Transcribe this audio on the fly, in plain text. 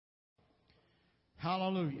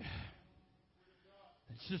Hallelujah.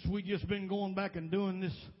 And since we just been going back and doing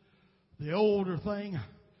this, the older thing,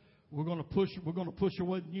 we're going to push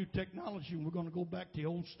away the new technology, and we're going to go back to the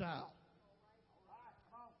old style.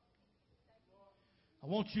 I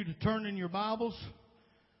want you to turn in your Bibles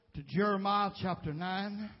to Jeremiah chapter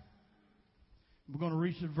 9. We're going to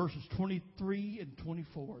read verses 23 and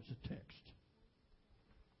 24 as a text.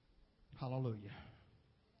 Hallelujah.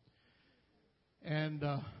 And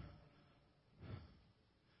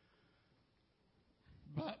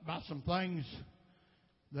by some things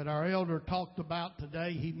that our elder talked about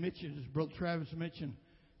today, he mentioned, as Brother Travis mentioned,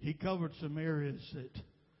 he covered some areas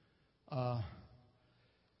that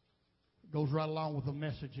goes right along with the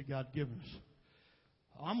message that God given us.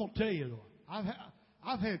 I'm going to tell you, though,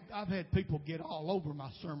 I've had people get all over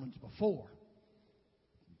my sermons before.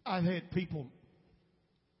 I've had people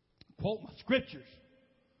quote my scriptures.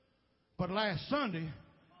 But last Sunday,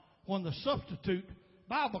 when the substitute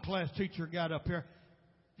Bible class teacher got up here,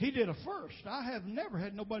 he did a first. I have never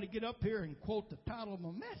had nobody get up here and quote the title of my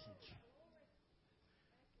message.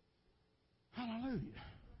 Hallelujah.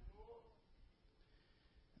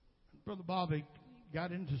 Brother Bobby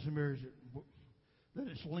got into some areas that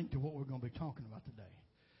is linked to what we're going to be talking about today.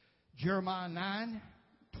 Jeremiah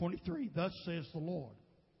 9:23. Thus says the Lord,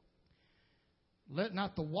 let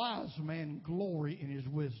not the wise man glory in his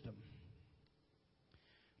wisdom.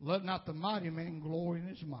 Let not the mighty man glory in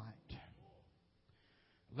his might.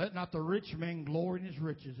 Let not the rich man glory in his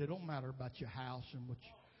riches. It don't matter about your house and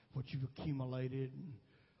what you've accumulated and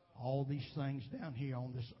all these things down here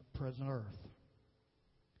on this present earth.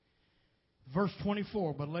 Verse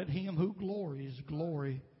 24, but let him who glories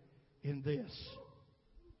glory in this,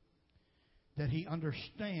 that he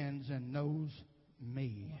understands and knows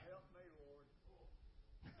me.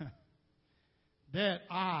 That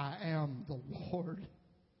I am the Lord,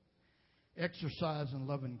 exercising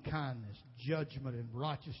loving kindness, judgment, and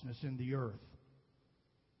righteousness in the earth.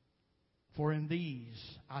 For in these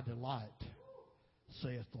I delight,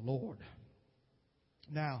 saith the Lord.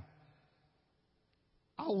 Now,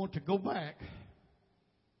 I want to go back, and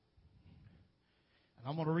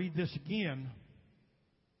I'm going to read this again.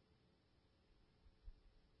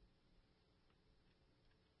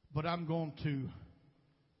 But I'm going to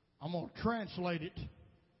translate it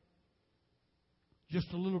just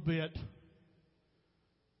a little bit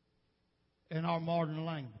in our modern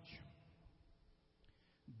language.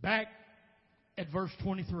 Back at verse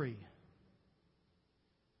 23.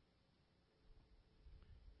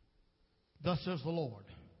 Thus says the Lord,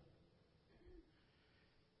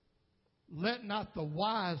 let not the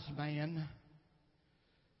wise man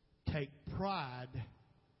take pride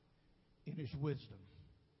in his wisdom.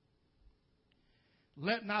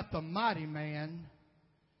 Let not the mighty man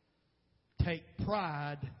take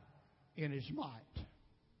pride in his might.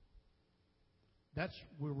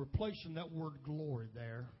 We're replacing that word glory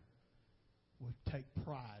there with take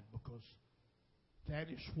pride, because that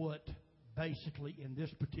is what basically in this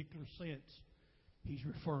particular sense he's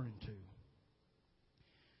referring to.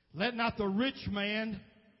 Let not the rich man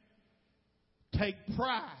take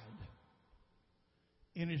pride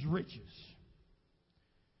in his riches.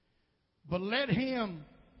 But let him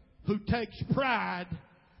who takes pride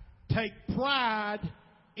take pride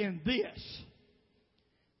in this,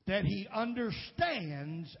 that he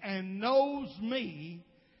understands and knows me,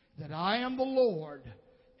 that I am the Lord,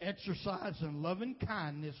 exercising loving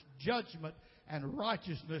kindness, judgment, and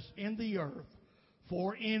righteousness in the earth.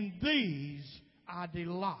 For in these I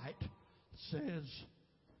delight, says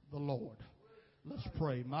the Lord. Let's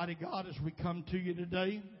pray. Mighty God, as we come to you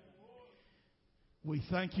today, we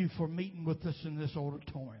thank you for meeting with us in this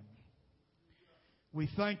auditorium. We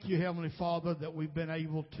thank you, Heavenly Father, that we've been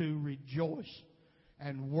able to rejoice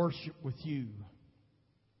and worship with you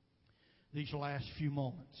these last few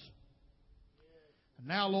moments. And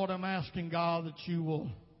now, Lord, I'm asking, God, that you will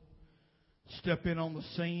step in on the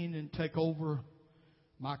scene and take over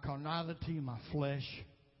my carnality, my flesh,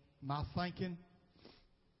 my thinking,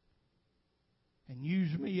 and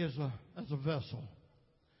use me as a vessel.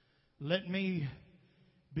 Let me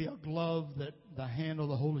be a glove that the hand of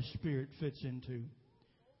the Holy Spirit fits into,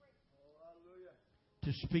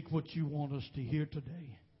 to speak what you want us to hear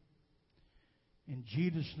today. In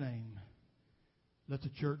Jesus' name, let the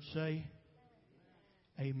church say,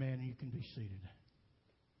 amen. You can be seated.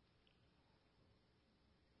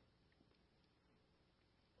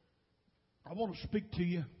 I want to speak to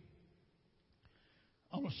you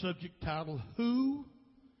on a subject titled, Who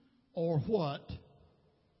or What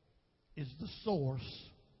is the Source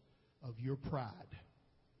of Your Pride?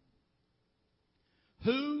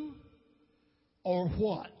 Who or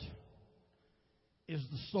what is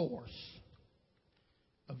the source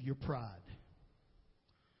of your pride.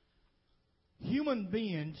 Human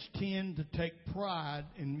beings tend to take pride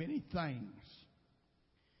in many things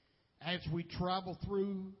as we travel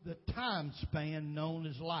through the time span known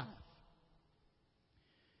as life.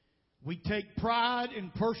 We take pride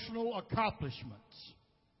in personal accomplishments.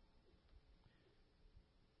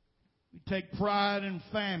 We take pride in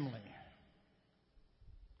family.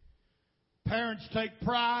 Parents take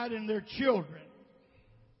pride in their children.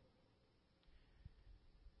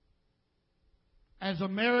 As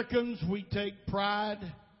Americans, we take pride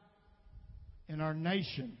in our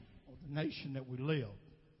nation, or the nation that we live.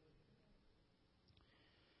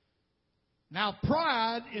 Now,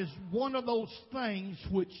 pride is one of those things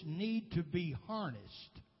which need to be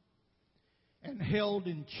harnessed and held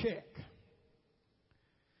in check.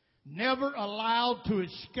 Never allowed to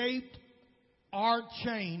escape our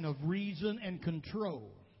chain of reason and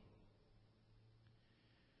control.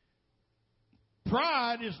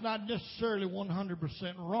 Pride is not necessarily 100%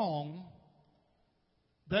 wrong.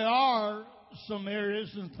 There are some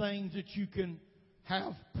areas and things that you can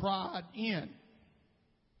have pride in.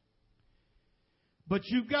 But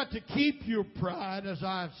you've got to keep your pride, as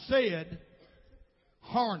I've said,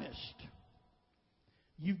 harnessed.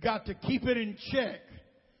 You've got to keep it in check.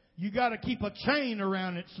 You've got to keep a chain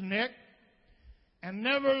around its neck and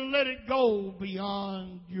never let it go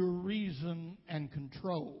beyond your reason and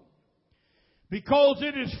control. Because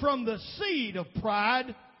it is from the seed of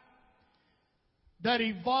pride that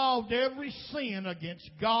evolved every sin against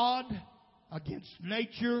God, against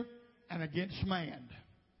nature, and against man.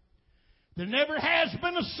 There never has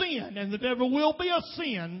been a sin, and there never will be a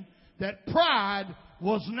sin, that pride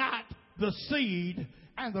was not the seed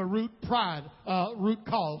and the root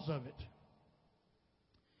cause of it.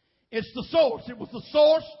 It's the source. It was the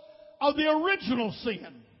source of the original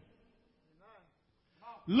sin.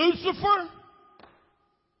 Lucifer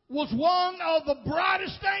was one of the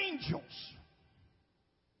brightest angels.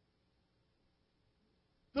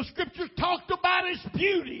 The Scripture talked about his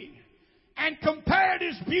beauty and compared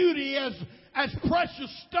his beauty as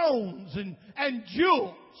precious stones and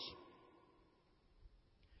jewels.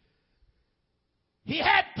 He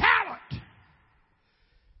had talent.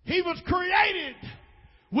 He was created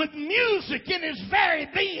with music in his very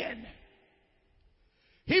being.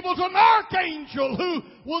 He was an archangel who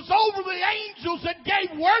was over the angels that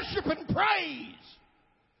gave worship and praise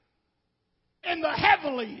in the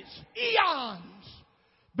heavenlies, eons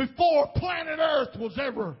before planet Earth was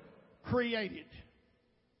ever created.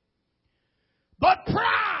 But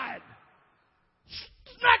pride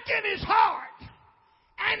snuck in his heart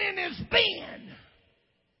and in his being.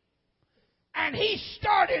 And he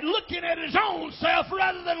started looking at his own self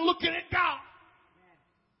rather than looking at God.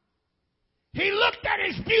 He looked at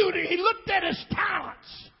his beauty. He looked at his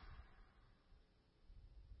talents.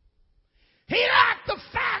 He liked the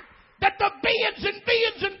fact that the beings and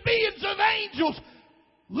beings and beings of angels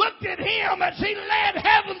looked at him as he led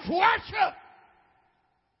heaven's worship.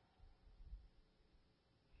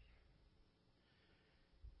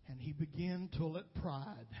 And he began to let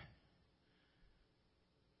pride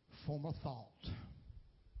form a thought.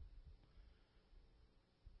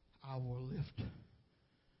 I will lift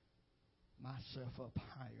myself up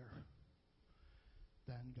higher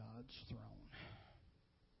than God's throne.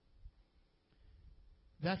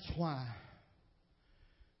 That's why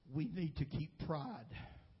we need to keep pride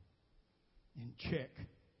in check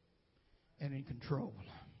and in control.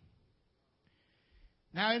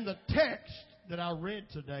 Now, in the text that I read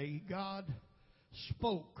today, God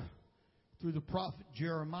spoke through the prophet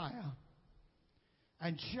Jeremiah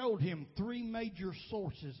and showed him three major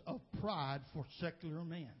sources of pride for secular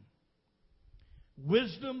men: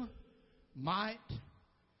 wisdom, might,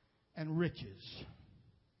 and riches.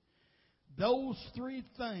 Those three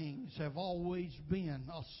things have always been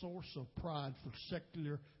a source of pride for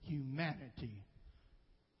secular humanity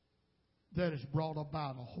that has brought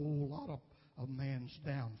about a whole lot of man's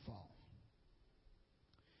downfall.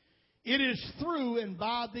 It is through and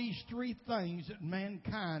by these three things that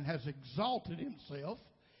mankind has exalted himself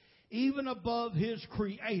even above his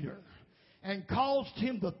Creator and caused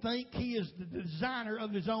him to think he is the designer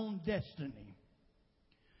of his own destiny.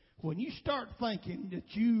 When you start thinking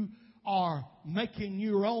that you are making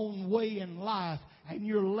your own way in life and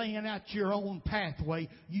you're laying out your own pathway,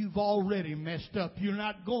 you've already messed up. You're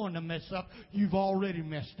not going to mess up. You've already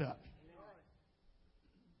messed up.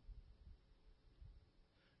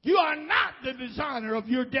 You are not the designer of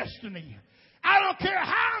your destiny. I don't care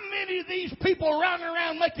how many of these people running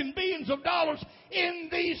around making billions of dollars in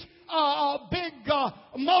these big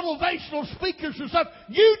motivational speakers and stuff.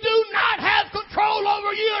 You do not have control control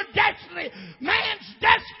over your destiny. Man's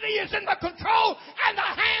destiny is in the control and the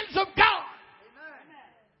hands of God.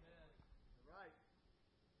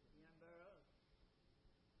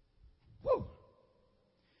 Whew.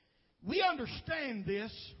 We understand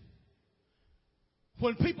this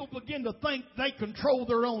when people begin to think they control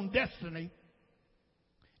their own destiny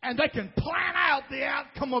and they can plan out the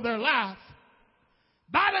outcome of their life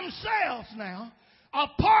by themselves now,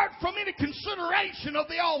 apart from any consideration of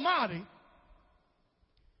the Almighty.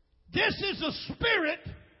 This is the spirit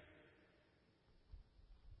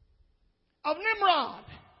of Nimrod,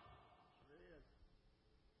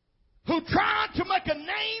 who tried to make a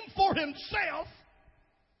name for himself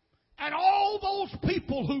and all those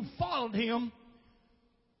people who followed him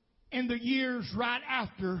in the years right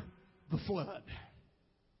after the flood.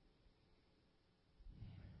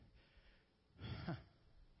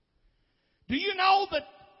 Do you know that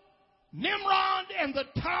Nimrod and the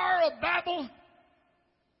Tower of Babel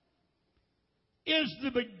is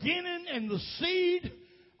the beginning and the seed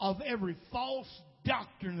of every false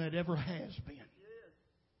doctrine that ever has been?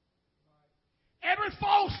 Every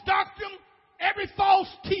false doctrine, every false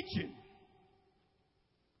teaching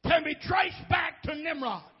can be traced back to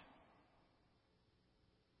Nimrod.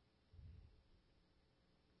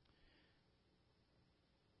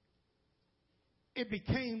 It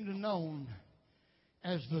became known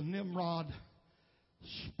as the Nimrod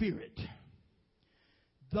spirit.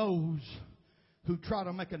 Those who try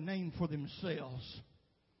to make a name for themselves.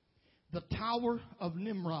 The Tower of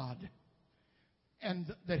Nimrod,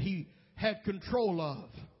 and that he had control of,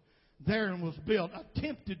 therein was built,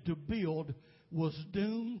 attempted to build, was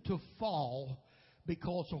doomed to fall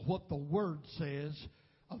because of what the Word says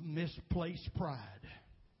of misplaced pride.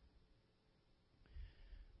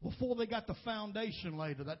 Before they got the foundation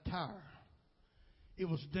laid of that tower, it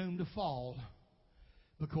was doomed to fall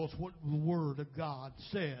because what the Word of God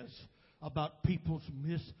says about people's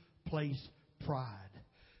misplaced pride.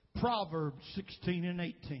 Proverbs 16 and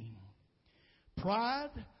 18. Pride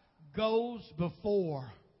goes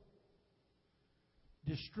before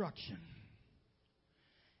destruction,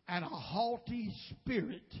 and a haughty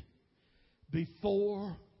spirit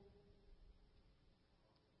before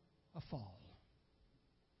a fall.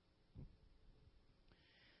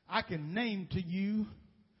 I can name to you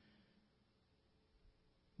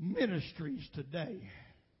ministries today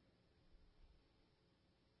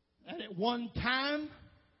and at one time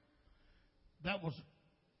that was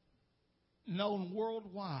known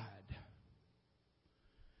worldwide.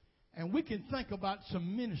 And we can think about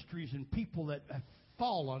some ministries and people that have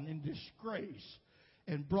fallen in disgrace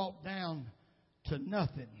and brought down to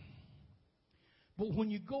nothing. But when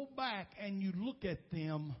you go back and you look at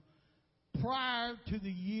them prior to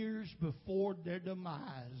the years before their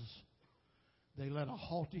demise, they let a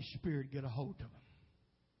haughty spirit get a hold of them.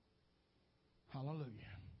 Hallelujah.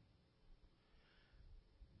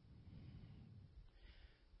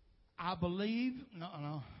 I believe,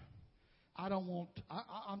 I don't want,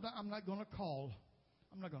 I'm not going to call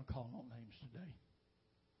no names today.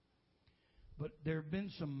 But there have been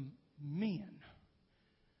some men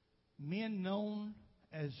known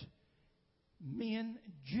as men,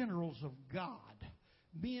 generals of God,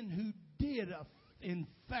 men who did, in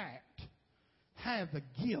fact, have the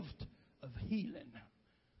gift of healing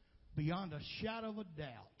beyond a shadow of a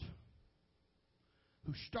doubt,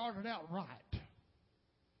 who started out right,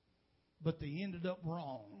 but they ended up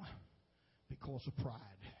wrong because of pride.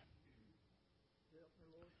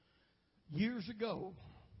 Years ago,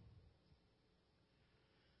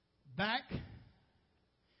 back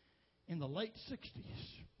in the late 60s,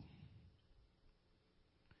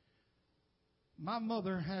 my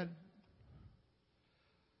mother had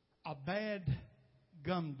a bad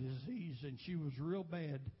gum disease, and she was real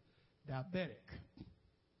bad diabetic.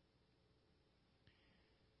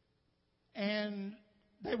 And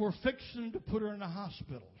they were fixing to put her in a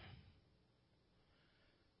hospital.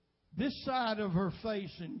 This side of her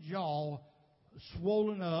face and jaw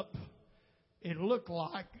swollen up. It looked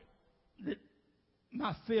like that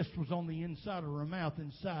my fist was on the inside of her mouth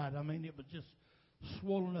inside. I mean, it was just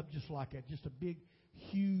swollen up just like that. Just a big,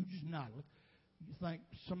 huge knot. You think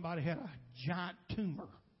somebody had a giant tumor.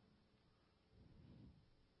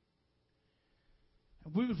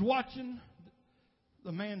 And we was watching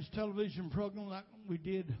the man's television program like we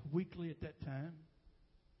did weekly at that time.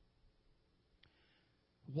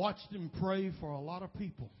 Watched him pray for a lot of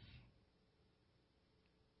people.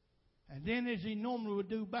 And then, as he normally would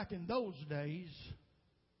do back in those days,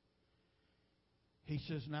 he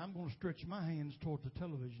says, now I'm going to stretch my hands toward the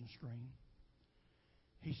television screen.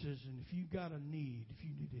 He says, and if you got a need, if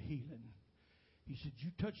you need a healing, He said,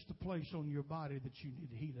 you touch the place on your body that you need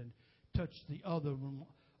healing. Touch the other one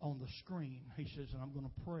on the screen. He says, and I'm going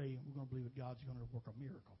to pray, and we're going to believe that God's going to work a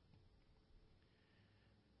miracle.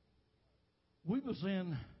 We was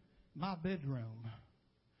in my bedroom.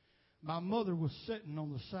 My mother was sitting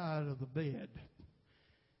on the side of the bed,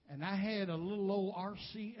 and I had a little old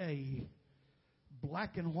RCA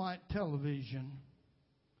black and white television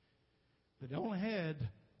that only had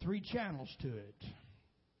 3 channels to it.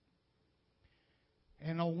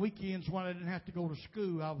 And on weekends when I didn't have to go to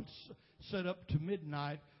school, I would set up to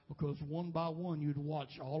midnight, because one by one you'd watch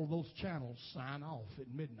all of those channels sign off at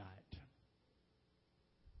midnight.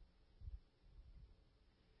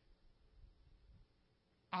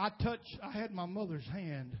 I had my mother's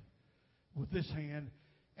hand with this hand,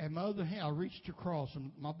 and my other hand I reached across,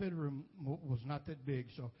 and my bedroom was not that big,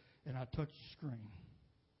 and I touched the screen.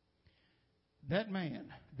 That man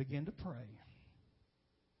began to pray.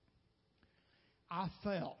 I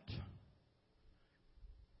felt.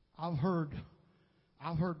 I've heard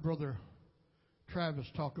Brother Travis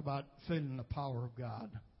talk about feeling the power of God.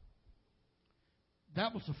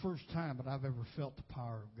 That was the first time that I've ever felt the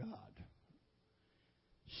power of God.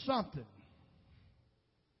 Something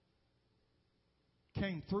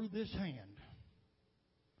came through this hand,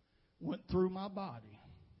 went through my body,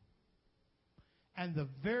 and the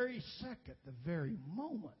very second, the very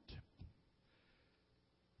moment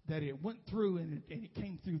that it went through and it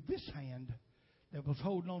came through this hand that was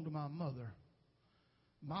holding on to my mother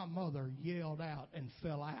yelled out and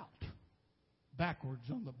fell out backwards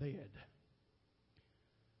on the bed.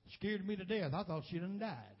 Scared me to death. I thought she done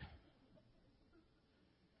died.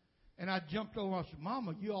 And I jumped over and I said,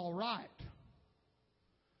 Mama, you all right?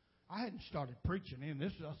 I hadn't started preaching in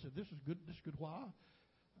this. I said, this is good. This is good while.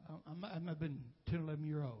 I might have been 10, 11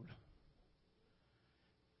 years old.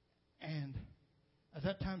 And at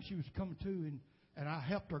that time she was coming to, and I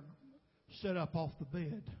helped her sit up off the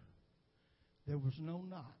bed. There was no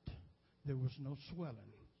knot. There was no swelling.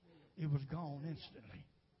 It was gone instantly.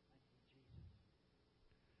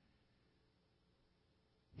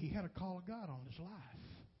 He had a call of God on his life.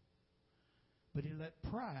 But he let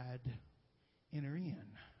pride enter in.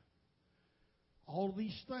 All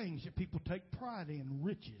these things that people take pride in,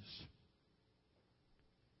 riches.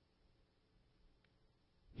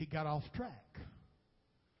 He got off track.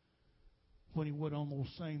 When he went on those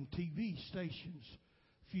same TV stations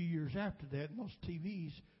a few years after that, and those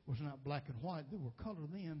TVs was not black and white, they were color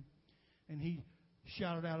then, and he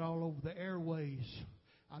shouted out all over the airways.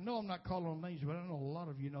 I know I'm not calling on names, but I know a lot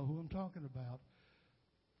of you know who I'm talking about.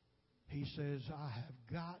 He says, I have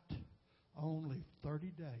got only 30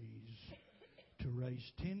 days to raise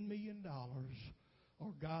 $10 million,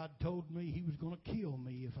 or God told me he was going to kill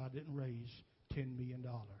me if I didn't raise $10 million.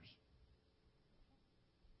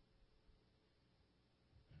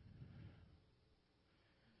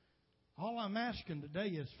 All I'm asking today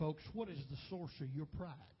is, folks, what is the source of your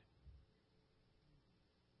pride?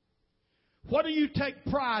 What do you take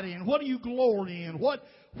pride in? What do you glory in? What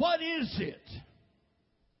is it?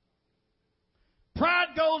 Pride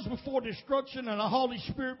goes before destruction, and a Holy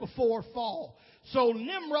Spirit before fall. So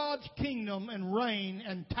Nimrod's kingdom and reign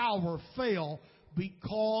and tower fell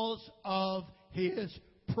because of his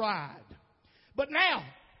pride. But now,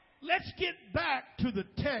 let's get back to the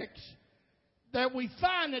text that we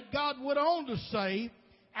find that God went on to say,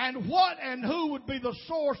 and what and who would be the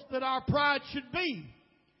source that our pride should be.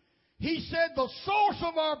 He said the source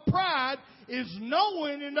of our pride is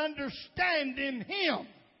knowing and understanding Him.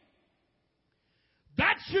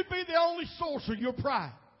 That should be the only source of your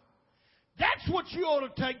pride. That's what you ought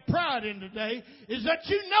to take pride in today, is that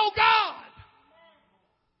you know God.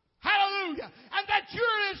 Hallelujah. And that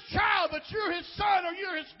you're His child, that you're His son or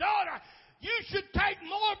you're His daughter. You should take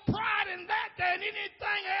more pride in that than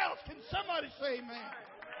anything else. Can somebody say amen?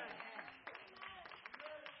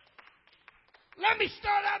 Let me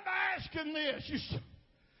start out by asking this.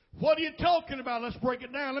 What are you talking about? Let's break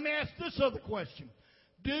it down. Let me ask this other question.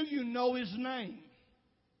 Do you know His name?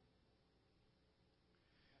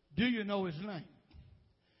 Do you know His name?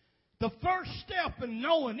 The first step in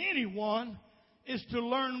knowing anyone is to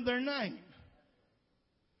learn their name.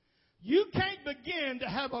 You can't begin to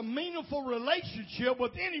have a meaningful relationship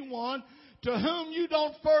with anyone to whom you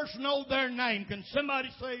don't first know their name. Can somebody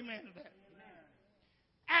say amen to that?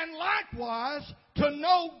 And likewise, to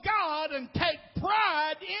know God and take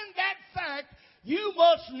pride in that fact, you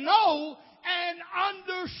must know and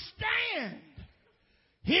understand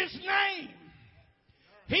His name.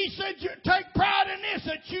 He said, you take pride in this,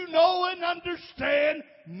 that you know and understand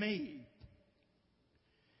me.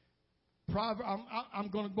 I'm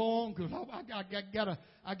going to go on because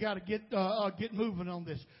I gotta get moving on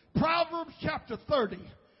this. Proverbs chapter 30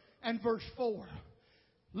 and verse 4.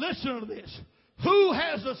 Listen to this. Who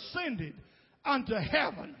has ascended unto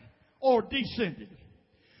heaven or descended?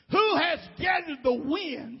 Who has gathered the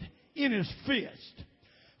wind in his fist?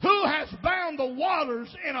 Who has bound the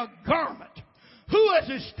waters in a garment? Who has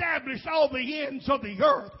established all the ends of the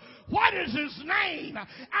earth? What is his name?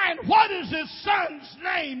 And what is his son's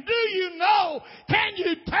name? Do you know? Can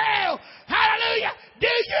you tell? Hallelujah. Do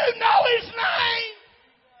you know his name?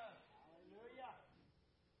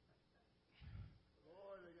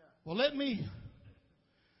 Well, let me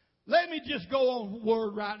just go on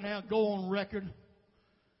word right now, go on record.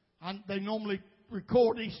 They normally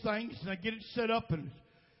record these things and they get it set up and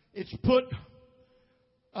it's put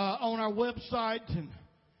on our website and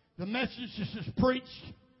the message is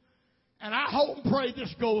preached. And I hope and pray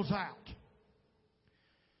this goes out.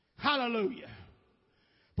 Hallelujah.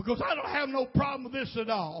 Because I don't have no problem with this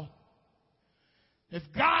at all. If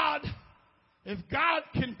God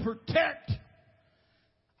can protect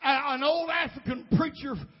an old African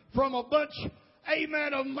preacher from a bunch,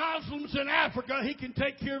 amen, of Muslims in Africa, he can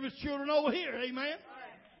take care of his children over here. Amen.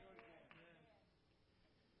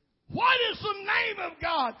 What is the name of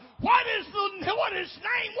God? What is his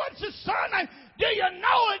name? What's his son name? Do you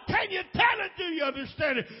know it? Can you tell it? Do you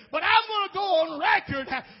understand it? But I'm going to go on record,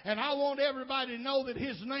 and I want everybody to know that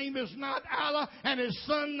his name is not Allah, and his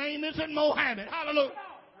son's name isn't Mohammed. Hallelujah.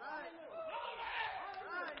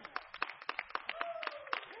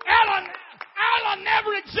 Allah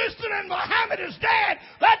never existed and Muhammad is dead.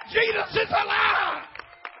 But Jesus is alive.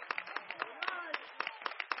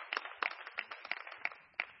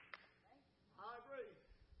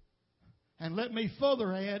 And let me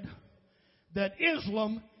further add that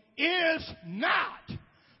Islam is not.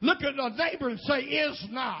 Look at a neighbor and say, is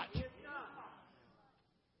not.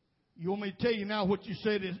 You want me to tell you now what you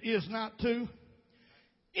said is not too?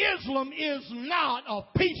 Islam is not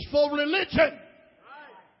a peaceful religion.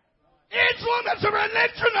 Islam is a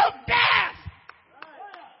religion of death.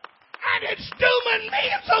 And it's dooming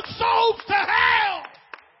millions of souls to hell.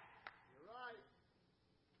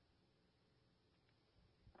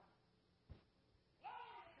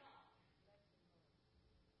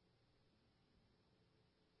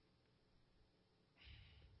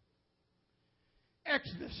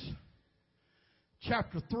 Exodus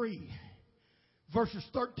chapter 3, verses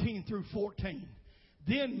 13 through 14.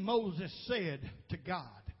 Then Moses said to God,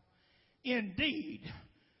 indeed,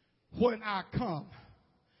 when I come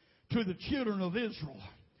to the children of Israel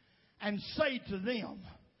and say to them,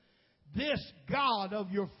 this God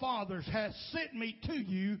of your fathers has sent me to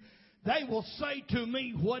you, they will say to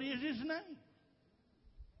me, what is his name?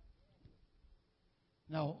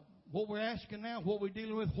 Now, what we're asking now, what we're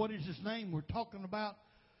dealing with, what is his name? We're talking about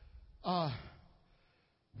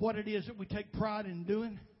what it is that we take pride in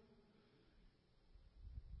doing.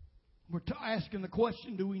 We're asking the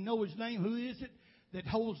question, do we know his name? Who is it that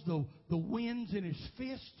holds the winds in his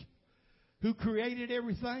fist? Who created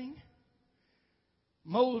everything?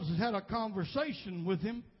 Moses had a conversation with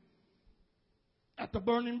him at the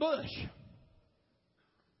burning bush.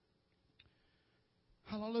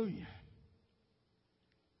 Hallelujah.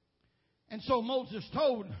 And so Moses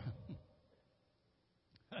told,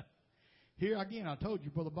 here again, I told you,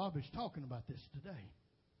 Brother Bobby's talking about this today.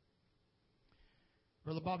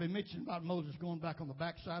 Brother Bobby mentioned about Moses going back on the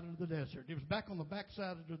backside of the desert. It was back on the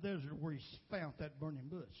backside of the desert where he found that burning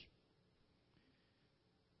bush.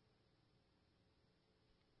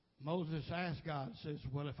 Moses asked God, says,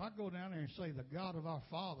 well, if I go down there and say the God of our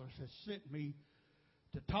fathers has sent me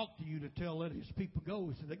to talk to you to let his people go,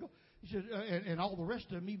 he said, they go. He said, and all the rest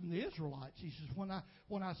of them, even the Israelites. He says,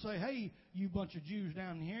 when I say, hey, you bunch of Jews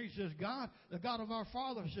down here, he says, God, the God of our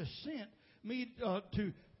fathers has sent me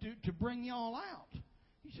to bring y'all out.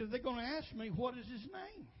 He said, they're going to ask me, what is his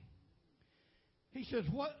name? He said,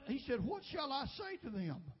 what shall I say to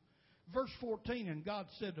them? Verse 14, and God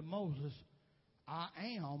said to Moses, I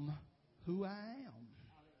am who I am.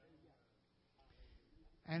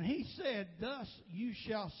 And he said, thus you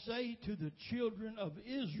shall say to the children of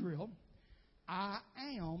Israel, I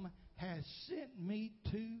am has sent me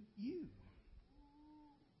to you.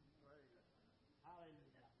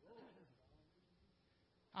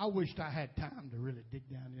 I wished I had time to really dig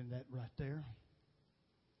down in that right there.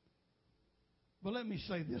 But let me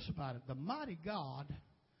say this about it. The mighty God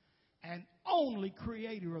and only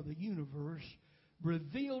creator of the universe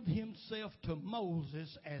revealed himself to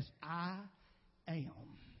Moses as I am.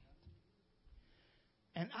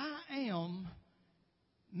 And I am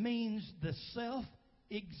means the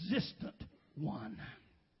self-existent one.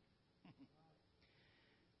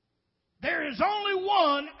 There is only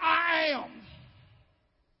one I am.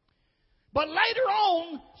 But later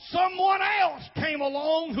on, someone else came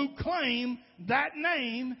along who claimed that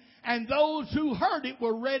name, and those who heard it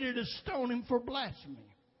were ready to stone him for blasphemy.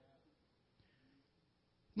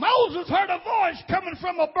 Moses heard a voice coming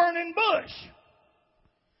from a burning bush.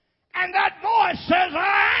 And that voice says,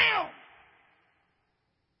 I am.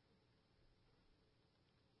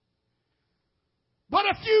 But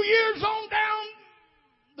a few years on down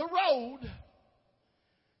the road,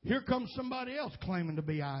 here comes somebody else claiming to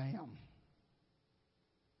be I am.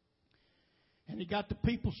 And he got the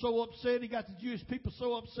people so upset, he got the Jewish people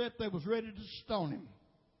so upset they was ready to stone him.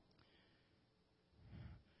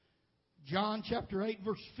 John chapter 8,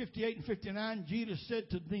 verse 58 and 59, Jesus said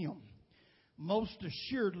to them, most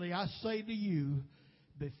assuredly I say to you,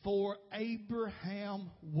 before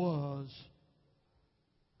Abraham was,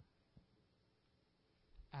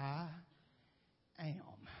 I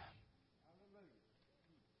am.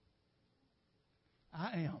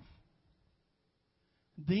 I am.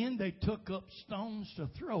 Then they took up stones to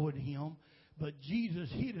throw at him, but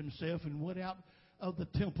Jesus hid himself and went out of the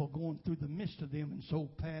temple, going through the midst of them, and so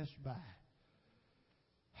passed by.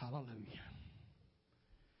 Hallelujah.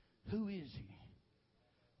 Who is he?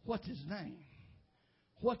 What's his name?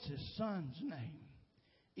 What's his son's name?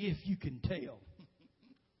 If you can tell.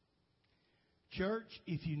 Church,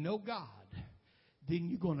 if you know God, then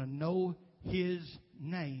you're going to know his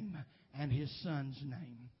name and his son's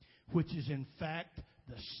name, which is in fact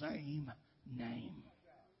the same name.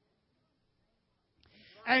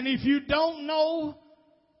 And if you don't know,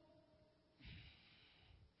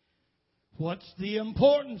 what's the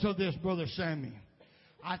importance of this, Brother Sammy?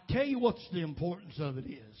 I tell you what's the importance of it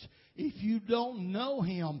is. If you don't know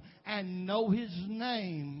him and know his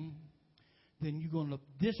name, then you're going to,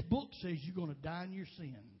 this book says you're going to die in your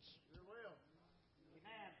sins. Sure will.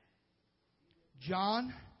 Amen.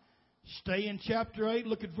 John, stay in chapter 8,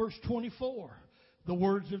 look at verse 24. The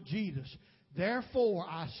words of Jesus. Therefore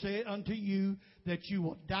I say unto you that you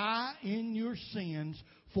will die in your sins,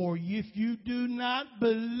 for if you do not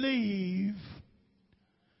believe.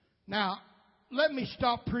 Now, let me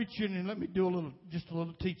stop preaching and let me do just a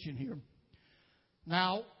little teaching here.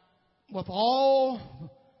 Now, with all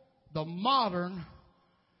the modern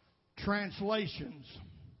translations,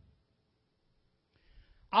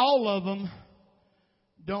 all of them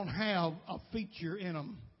don't have a feature in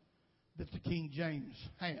them that the King James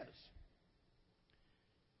has.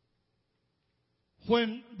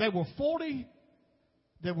 When there were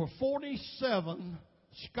 47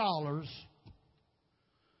 scholars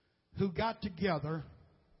who got together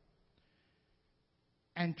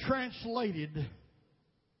and translated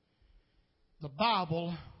the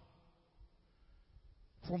Bible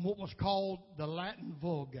from what was called the Latin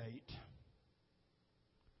Vulgate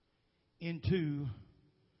into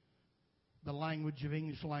the language of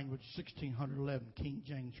English language, 1611, King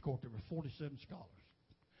James Court. There were 47 scholars.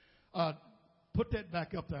 Put that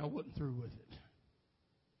back up there. I wasn't through with it.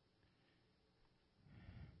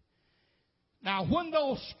 Now, when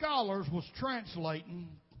those scholars was translating,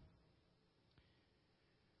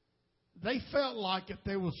 they felt like if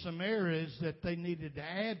there was some areas that they needed to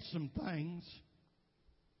add some things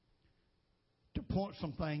to point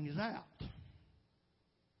some things out.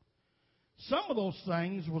 Some of those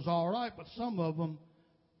things was all right, but some of them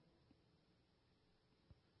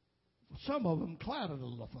clouded a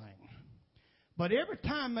little thing. But every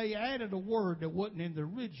time they added a word that wasn't in the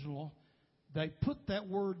original, they put that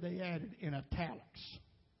word they added in italics.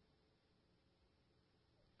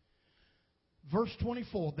 Verse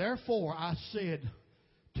 24, therefore I said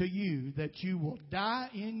to you that you will die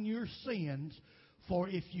in your sins, for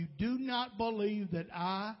if you do not believe that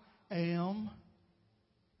I am.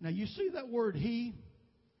 Now you see that word he?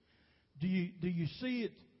 Do you see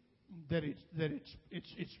it that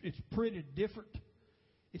it's printed different?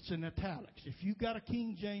 It's in italics. If you got a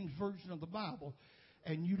King James version of the Bible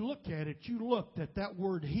and you look at it, you look that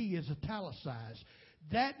word he is italicized.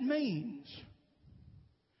 That means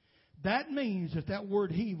that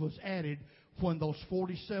word he was added when those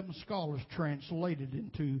 47 scholars translated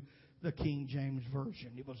into the King James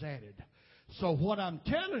Version. It was added. So what I'm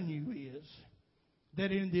telling you is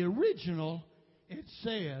that in the original it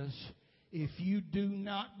says, if you do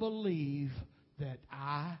not believe that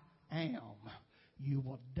I am, you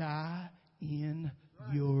will die in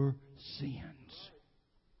your sins.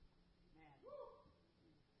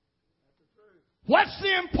 What's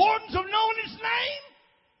the importance of knowing his name?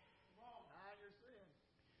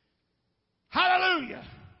 Hallelujah.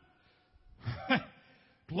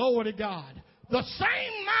 Glory to God. The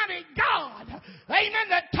same mighty God, amen,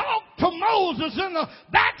 that talked to Moses in the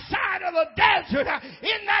backside side of the desert,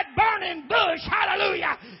 in that burning bush,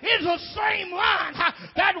 hallelujah, is the same one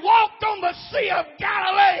that walked on the Sea of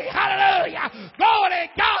Galilee, hallelujah. Glory to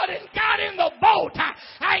God, and got in the boat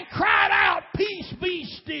and cried out, peace be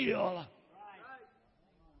still.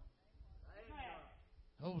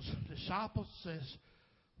 Those disciples says,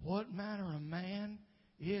 what manner of man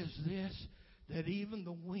is this that even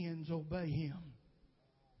the winds obey him?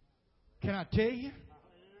 Can I tell you?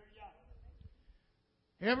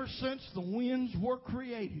 Ever since the winds were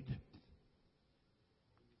created,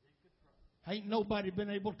 ain't nobody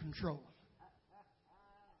been able to control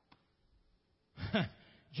them.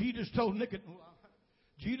 Jesus told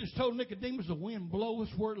Nicodemus, the wind blows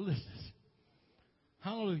where it listens.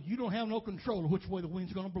 Hallelujah. You don't have no control of which way the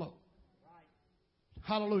wind's going to blow.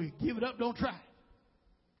 Hallelujah. Give it up. Don't try it.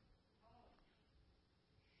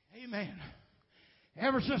 Amen.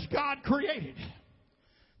 Ever since God created,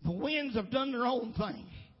 the winds have done their own thing.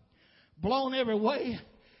 Blown every way.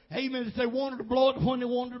 Amen. If they wanted to blow it when they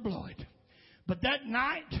wanted to blow it. But that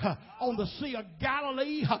night on the Sea of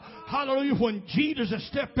Galilee, hallelujah, when Jesus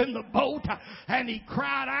stepped in the boat and he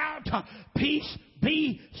cried out, peace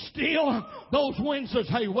be still. Those winds says,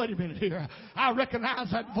 hey, wait a minute here. I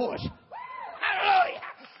recognize that voice. Hallelujah.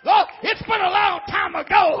 Look, it's been a long time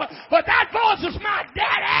ago, but that voice is my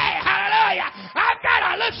daddy. Hallelujah. I've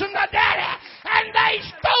got to listen to daddy. And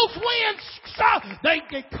those winds, so they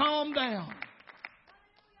can calm down.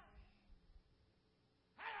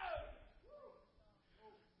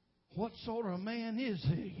 What sort of a man is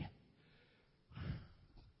he?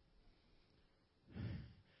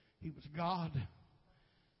 He was God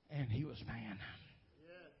and he was man.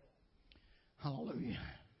 Hallelujah.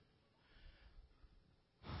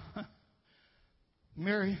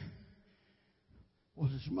 Mary was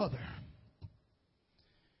his mother.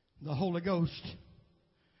 The Holy Ghost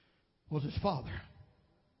was his father.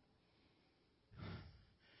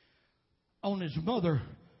 On his mother's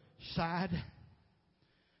side,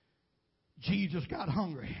 Jesus got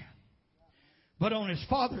hungry. But on his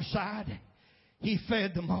father's side, he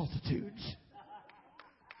fed the multitudes.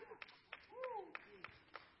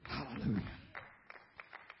 Hallelujah.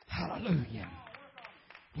 Hallelujah.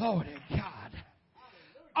 Glory to God.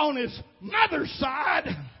 On his mother's side,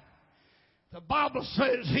 the Bible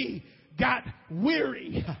says he got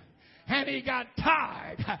weary and he got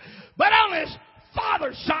tired. But on his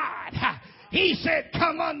father's side, he said,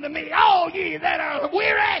 come unto me, all ye that are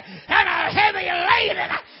weary and are heavy laden,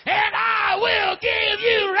 and I will give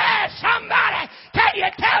you rest. Somebody, can you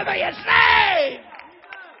tell me his name?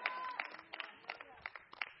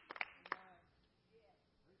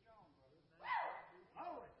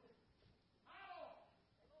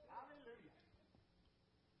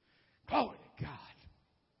 Glory to God.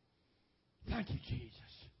 Thank you,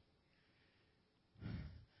 Jesus.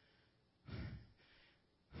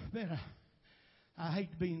 Man, I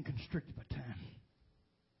hate being constricted by time.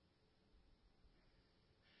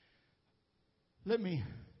 Let me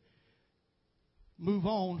move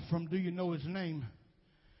on from do you know his name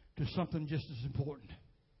to something just as important.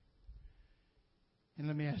 And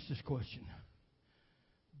let me ask this question.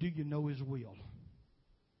 Do you know his will?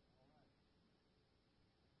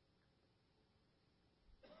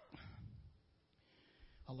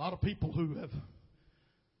 A lot of people who have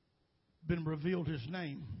been revealed his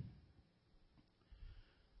name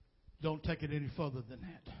don't take it any further than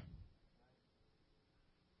that.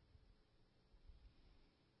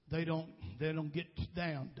 They don't get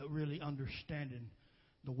down to really understanding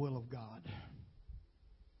the will of God.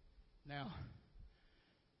 Now,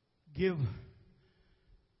 give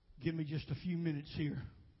me just a few minutes here,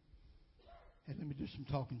 and let me do some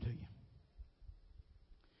talking to you.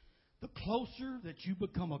 The closer that you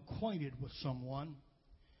become acquainted with someone,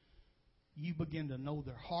 you begin to know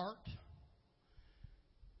their heart,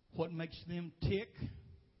 what makes them tick.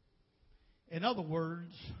 In other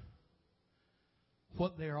words,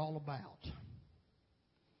 what they're all about.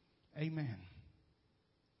 Amen.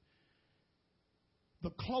 The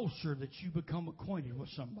closer that you become acquainted with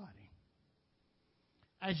somebody,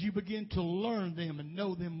 as you begin to learn them and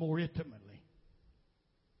know them more intimately,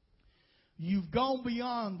 you've gone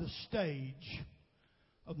beyond the stage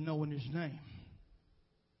of knowing his name.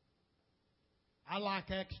 I like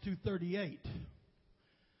Acts 2:38.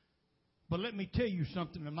 But let me tell you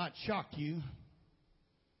something that might shock you.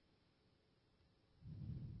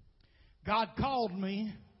 God called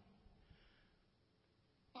me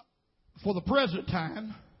for the present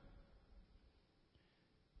time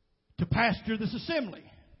to pastor this assembly.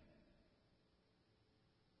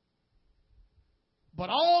 But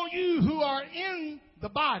all you who are in the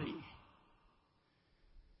body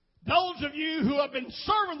Those of you who have been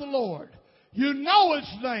serving the Lord, you know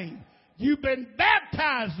His name. You've been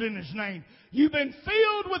baptized in His name. You've been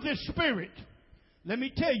filled with His Spirit. Let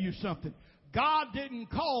me tell you something. God didn't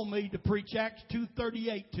call me to preach Acts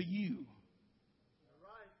 2:38 to you.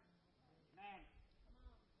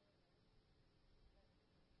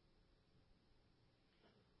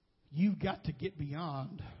 You've got to get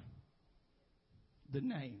beyond the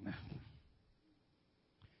name.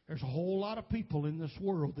 There's a whole lot of people in this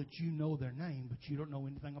world that you know their name, but you don't know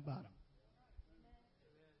anything about them.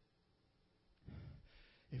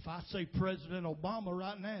 If I say President Obama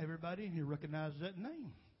right now, everybody in here recognizes that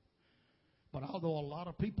name. But although a lot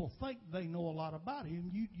of people think they know a lot about him,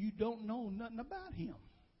 you don't know nothing about him.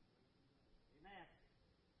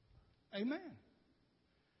 Amen. Amen.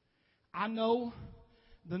 I know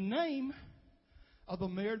the name of the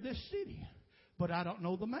mayor of this city, but I don't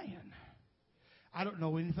know the man. I don't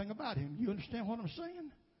know anything about him. You understand what I'm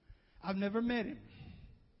saying? I've never met him.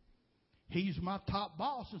 He's my top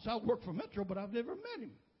boss since I worked for Metro, but I've never met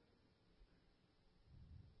him.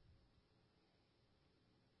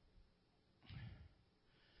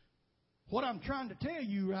 What I'm trying to tell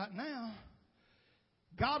you right now,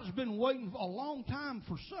 God has been waiting a long time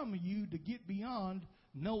for some of you to get beyond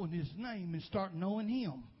knowing His name and start knowing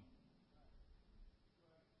Him.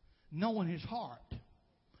 Knowing His heart.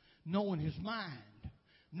 Knowing His mind.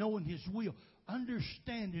 Knowing His will.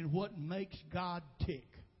 Understanding what makes God tick.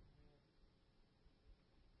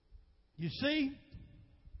 You see,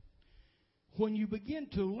 when you begin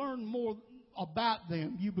to learn more about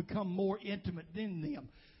them, you become more intimate in them.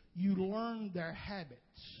 You learn their habits,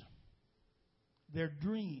 their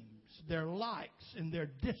dreams, their likes, and their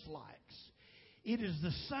dislikes. It is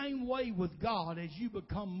the same way with God. As you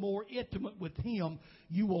become more intimate with Him,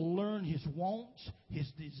 you will learn His wants,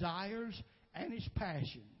 His desires, and His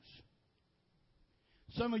passions.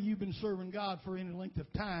 Some of you have been serving God for any length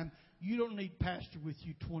of time. You don't need pastor with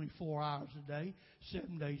you 24 hours a day,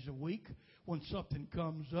 7 days a week. When something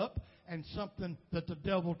comes up and something that the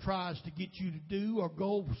devil tries to get you to do or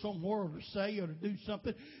go somewhere or to say or to do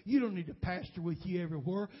something, you don't need a pastor with you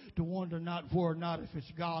everywhere to wonder not whether or not if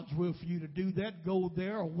it's God's will for you to do that, go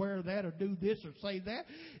there or wear that or do this or say that.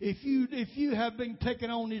 If you have been taking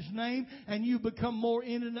on His name and you become more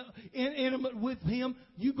intimate with Him,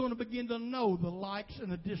 you're going to begin to know the likes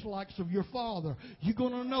and the dislikes of your Father. You're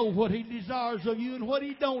going to know what He desires of you and what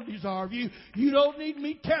He don't desire of you. You don't need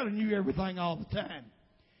me telling you everything all the time.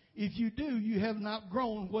 If you do, you have not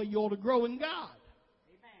grown where you ought to grow in God.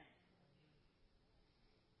 Amen.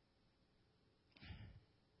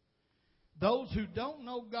 Those who don't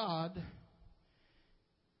know God,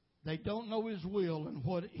 they don't know His will and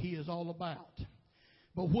what He is all about.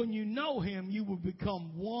 But when you know Him, you will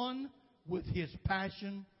become one with His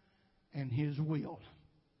passion and His will.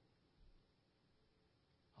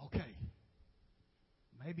 Okay.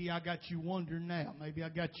 Maybe I got you wondering now. Maybe I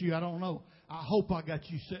got you, I don't know. I hope I got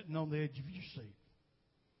you sitting on the edge of your seat.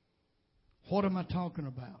 What am I talking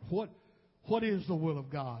about? What is the will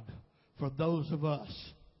of God for those of us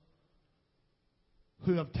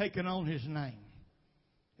who have taken on His name,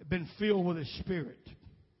 been filled with His Spirit?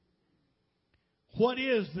 What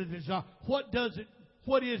is the desire? What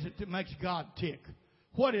is it that makes God tick?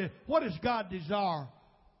 What does God desire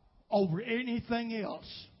over anything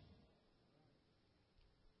else?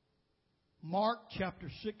 Mark chapter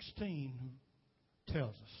 16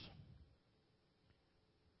 tells us,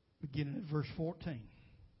 beginning at verse 14.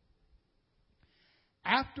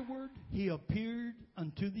 Afterward He appeared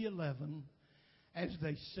unto the 11 as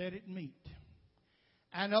they sat at meat,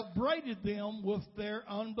 and upbraided them with their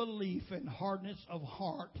unbelief and hardness of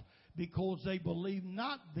heart, because they believed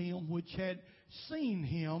not them which had seen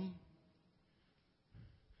Him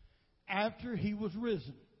after He was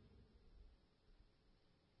risen.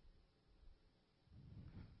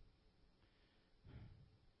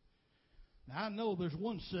 Now, I know there's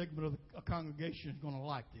one segment of the congregation that's going to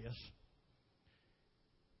like this,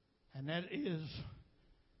 and that is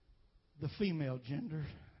the female gender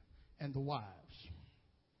and the wives.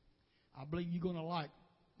 I believe you're going to like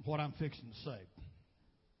what I'm fixing to say.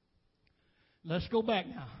 Let's go back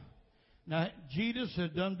now. Now, Jesus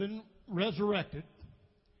had done been resurrected,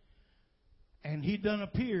 and He done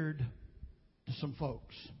appeared to some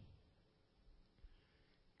folks.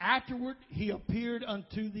 Afterward, He appeared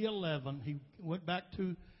unto the 11. He went back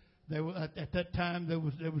to, at that time, there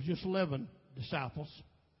was just 11 disciples.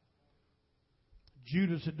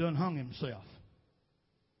 Judas had done hung himself.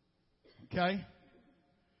 Okay?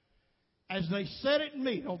 As they sat at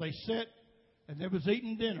meat, they sat and they was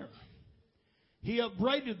eating dinner, He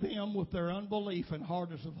upbraided them with their unbelief and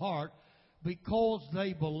hardness of heart, because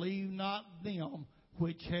they believed not them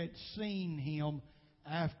which had seen him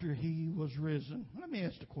after he was risen. Let me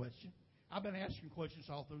ask the question. I've been asking questions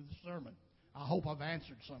all through the sermon. I hope I've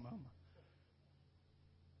answered some of them.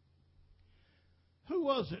 Who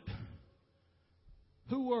was it?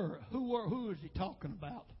 Who is he talking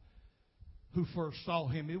about? Who first saw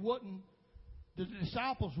him? It wasn't the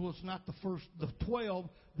disciples. Was not the first. The 12,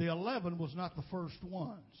 the 11 was not the first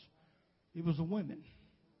ones. It was the women.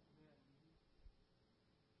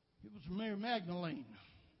 It was Mary Magdalene,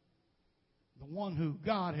 the one who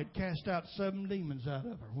God had cast out 7 demons out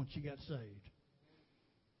of her when she got saved.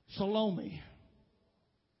 Salome.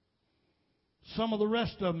 Some of the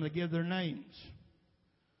rest of them to give their names.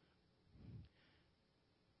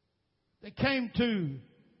 They came to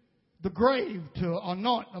the grave to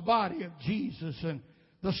anoint the body of Jesus, and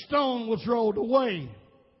the stone was rolled away,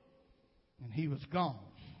 and he was gone.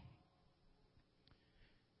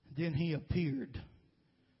 Then he appeared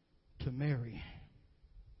to Mary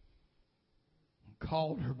and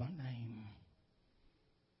called her by name.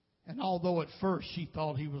 And although at first she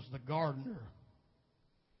thought he was the gardener,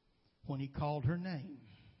 when he called her name,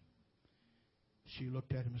 she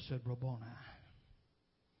looked at him and said, Rabboni,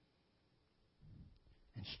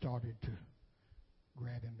 and started to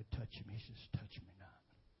grab him and touch him. He says, touch me not.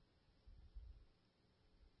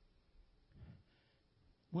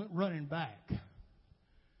 Went running back to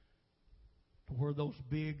where those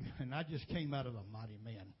big, and I just came out of a Mighty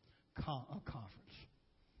Men conference.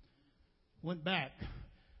 Went back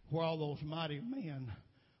where all those mighty men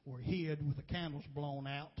were hid with the candles blown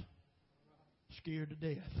out, scared to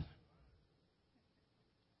death.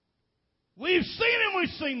 We've seen him, we've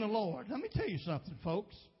seen the Lord. Let me tell you something,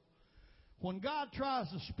 folks. When God tries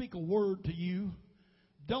to speak a word to you,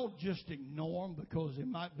 don't just ignore him because it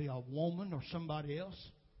might be a woman or somebody else.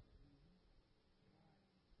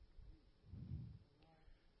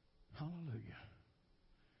 Hallelujah.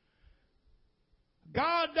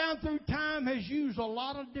 God down through time has used a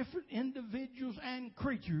lot of different individuals and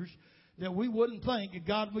creatures that we wouldn't think that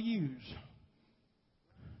God would use.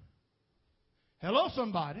 Hello,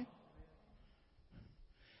 somebody.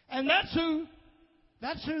 And that's who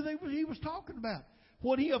he was talking about.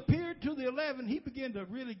 When he appeared to the 11, he began to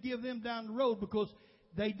really give them down the road because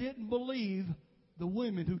they didn't believe the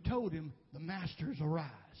women who told him, the Master's arise.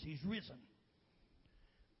 He's risen.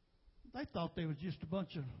 They thought they was just a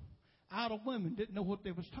bunch of idle women, didn't know what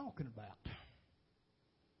they was talking about.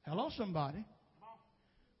 Hello, somebody.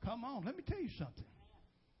 Come on, let me tell you something.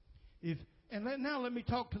 Now let me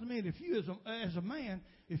talk to the men. If you as a man,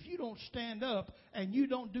 if you don't stand up and you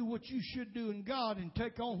don't do what you should do in God and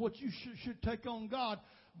take on what you should take on God,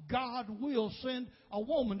 God will send a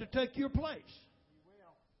woman to take your place.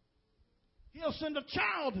 He'll send a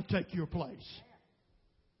child to take your place.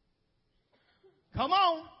 Come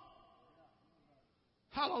on.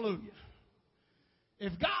 Hallelujah.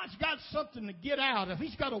 If God's got something to get out, if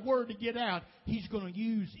He's got a word to get out, He's going to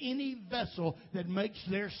use any vessel that makes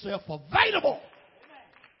theirself available.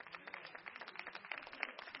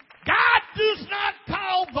 God does not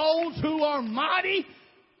call those who are mighty.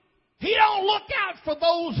 He don't look out for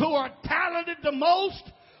those who are talented the most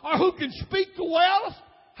or who can speak the wellest.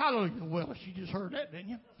 Hallelujah. Well, you just heard that, didn't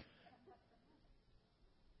you?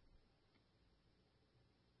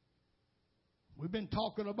 We've been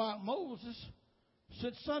talking about Moses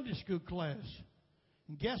since Sunday school class.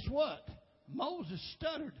 And guess what? Moses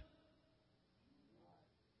stuttered.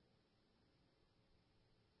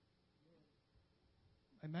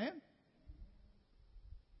 Amen?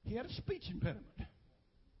 He had a speech impediment.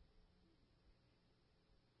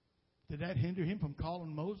 Did that hinder him from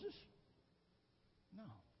calling Moses? No.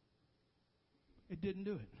 It didn't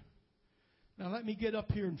do it. Now let me get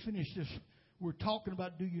up here and finish this. We're talking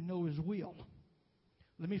about, do you know His will?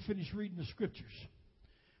 Let me finish reading the scriptures.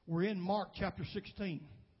 We're in Mark chapter 16.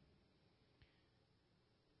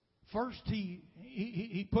 First,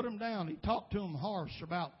 he put them down. He talked to them harsh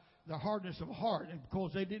about the hardness of heart, and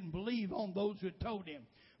because they didn't believe on those who had told him.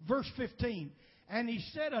 Verse 15, and he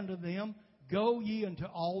said unto them, go ye into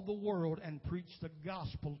all the world and preach the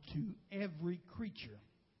gospel to every creature.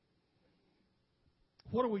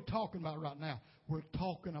 What are we talking about right now? We're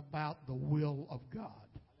talking about the will of God.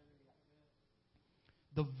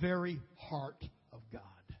 The very heart of God.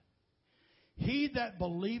 He that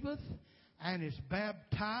believeth and is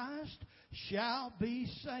baptized shall be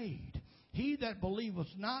saved. He that believeth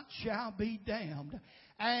not shall be damned.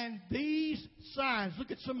 And these signs,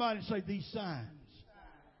 look at somebody and say, these signs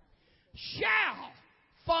shall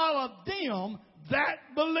follow them that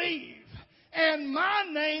believe. In my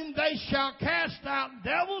name they shall cast out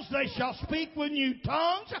devils, they shall speak with new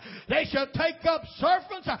tongues, they shall take up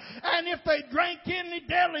serpents, and if they drink any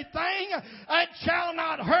deadly thing, it shall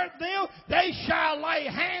not hurt them. They shall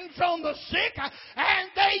lay hands on the sick,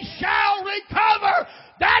 and they shall recover.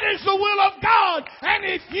 That is the will of God. And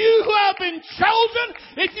if you who have been chosen,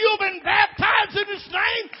 if you have been baptized in His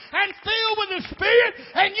name and filled with the Spirit,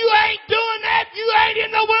 and you ain't doing that, you ain't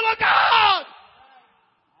in the will of God.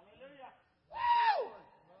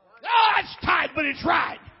 Oh, that's tight, but it's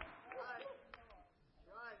right.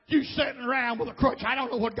 You sitting around with a crutch. I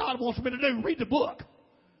don't know what God wants me to do. Read the book.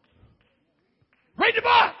 Read the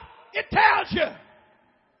book. It tells you.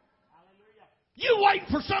 You waiting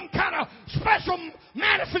for some kind of special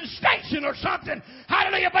manifestation or something.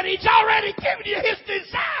 Hallelujah. But He's already given you His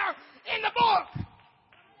desire in the book.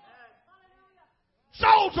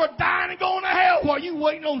 Souls are dying and going to hell while you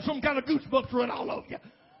waiting on some kind of goosebumps run all over you.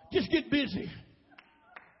 Just get busy.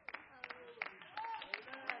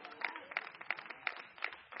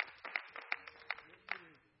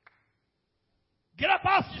 Get up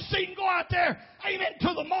off your seat and go out there, amen,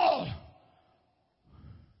 to the mall.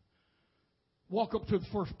 Walk up to the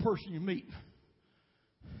first person you meet.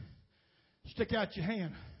 Stick out your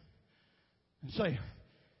hand and say,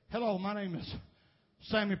 hello, my name is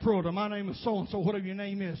Sammy Pruitt, or my name is so-and-so, whatever your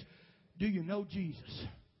name is. Do you know Jesus?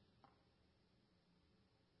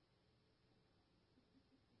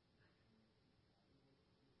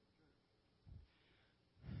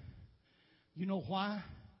 You know why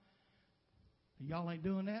y'all ain't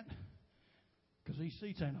doing that? Because these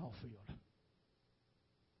seats ain't all filled.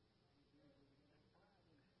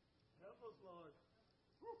 Help us, Lord.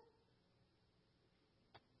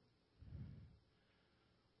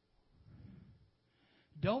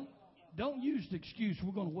 Don't use the excuse,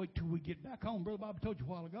 we're going to wait till we get back home. Brother Bobby told you a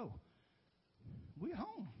while ago. We're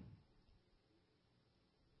home.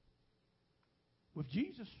 With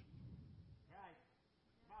Jesus.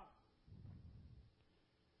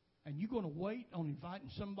 And you're going to wait on inviting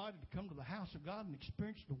somebody to come to the house of God and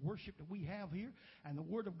experience the worship that we have here and the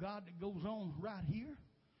Word of God that goes on right here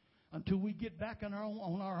until we get back on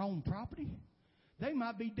our own property? They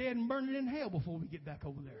might be dead and burning in hell before we get back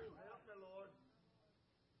over there.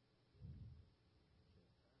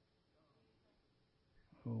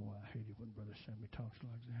 Oh, I hate it when Brother Sammy talks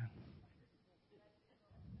like that.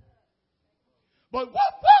 But what,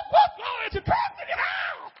 glory to God in the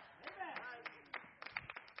house!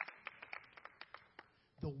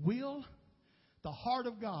 The will, the heart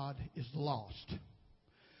of God is lost.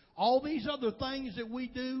 All these other things that we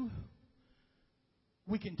do,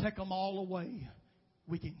 we can take them all away.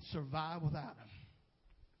 We can survive without them.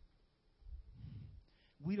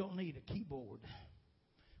 We don't need a keyboard.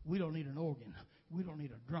 We don't need an organ. We don't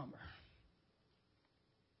need a drummer.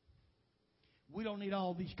 We don't need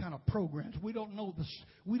all these kind of programs. We don't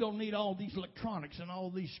need all these electronics and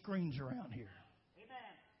all these screens around here.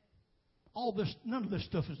 All this, none of this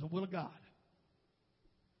stuff is the will of God.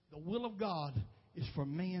 The will of God is for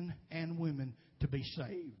men and women to be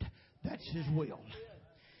saved. That's His will.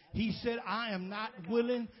 He said, I am not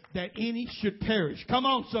willing that any should perish. Come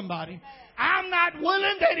on, somebody. I'm not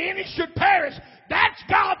willing that any should perish. That's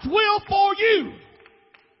God's will for you.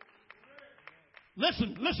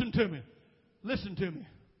 Listen to me. Listen to me.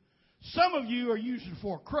 Some of you are using it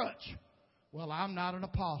for a crutch. Well, I'm not an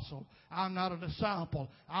apostle. I'm not a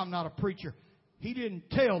disciple. I'm not a preacher. He didn't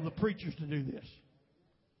tell the preachers to do this.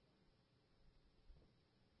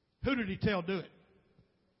 Who did He tell do it?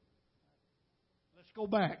 Let's go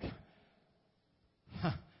back.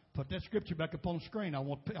 Put that scripture back up on the screen. I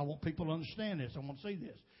want people to understand this. I want to see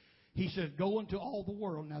this. He said, go into all the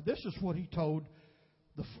world. Now, this is what He told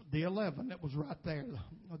the 11 that was right there.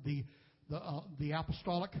 The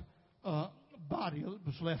apostolic body that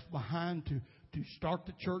was left behind to start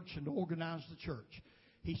the church and to organize the church.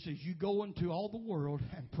 He says, you go into all the world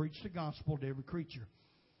and preach the gospel to every creature.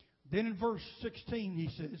 Then in verse 16 he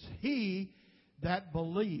says, he that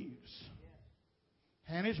believes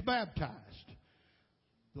and is baptized.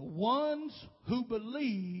 The ones who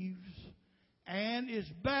believes and is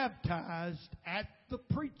baptized at the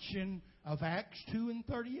preaching of Acts 2 and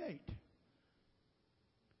 38.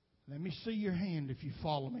 Let me see your hand if you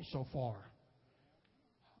follow me so far.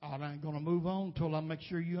 I ain't going to move on until I make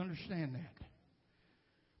sure you understand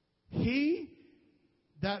that. He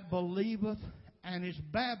that believeth and is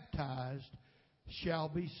baptized shall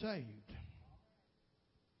be saved.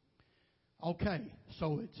 Okay,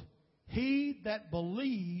 so it's he that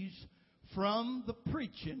believes from the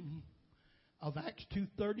preaching of Acts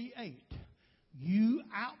 2:38. You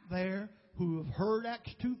out there who have heard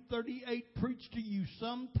Acts 2:38 preached to you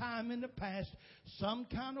sometime in the past, some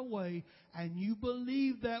kind of way, and you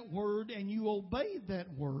believe that word and you obey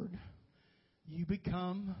that word, you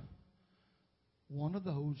become one of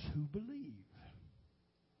those who believe.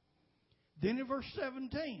 Then in verse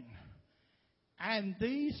 17, and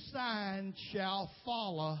these signs shall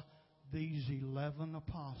follow these 11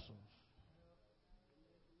 apostles.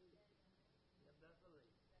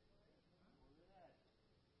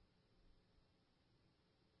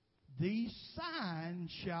 These signs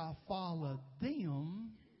shall follow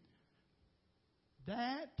them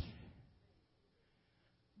that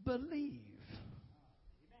believe.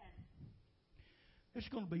 There's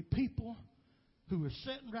going to be people who are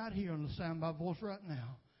sitting right here on the sound of my voice right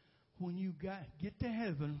now. When you get to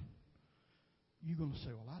heaven, you're going to say,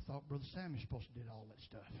 well, I thought Brother Sammy's supposed to do all that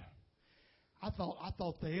stuff. I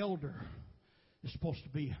thought the elder is supposed to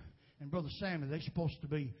be, and Brother Sammy, they're supposed to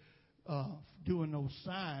be doing those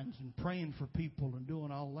signs and praying for people and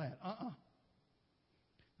doing all that.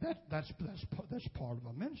 That's part of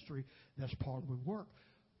our ministry. That's part of our work.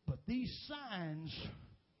 But these signs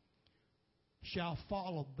shall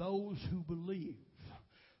follow those who believe.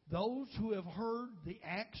 Those who have heard the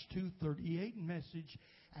Acts 2:38 message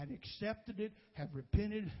and accepted it, have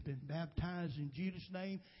repented, been baptized in Jesus'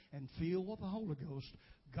 name, and filled with the Holy Ghost.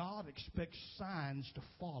 God expects signs to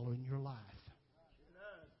follow in your life.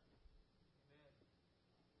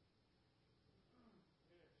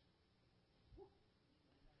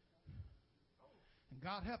 And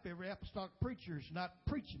God help every apostolic preacher is not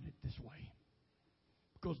preaching it this way.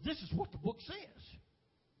 Because this is what the book says.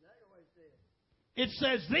 It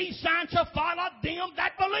says, these signs shall follow them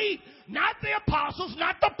that believe. Not the apostles,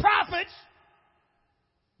 not the prophets,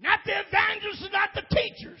 not the evangelists, not the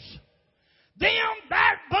teachers. Them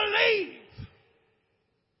that believe.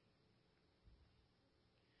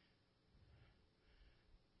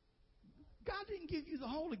 God didn't give you the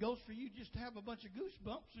Holy Ghost for you just to have a bunch of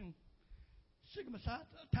goosebumps and stick them aside,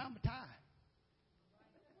 tie them a tie.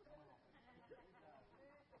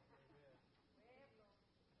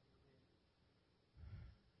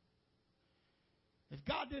 If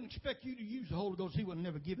God didn't expect you to use the Holy Ghost, He would have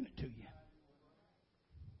never given it to you.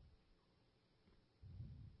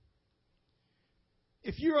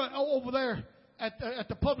 If you're over there at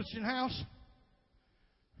the publishing house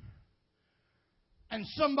and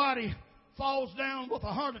somebody falls down with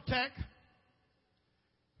a heart attack,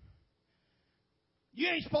 you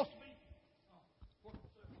ain't supposed to be.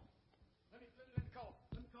 Let me call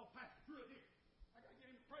Pastor Drew here. I got to get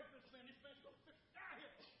him to pray for this man. This man's going to die here.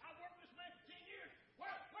 I worked with this man for 10 years.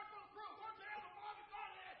 Where's Brother Drew? Where's the other one that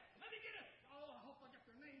God had? Let me get it. Oh, I hope I got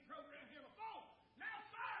their name programmed here on the phone. Now,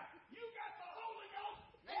 sir, you got the Holy Ghost.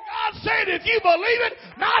 And God said, if you believe it,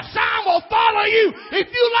 my sign will follow you. If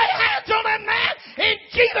you lay hands on that man in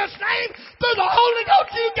Jesus' name, through the Holy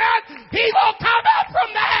Ghost you got, he will come out from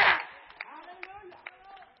there.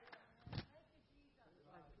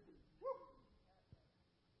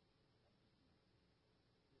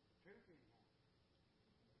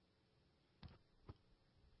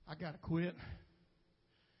 I got to quit.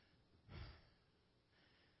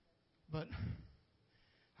 But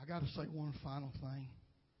I got to say one final thing.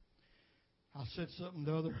 I said something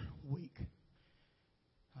the other week.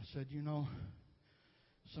 I said,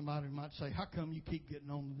 somebody might say, how come you keep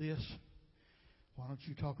getting on to this? Why don't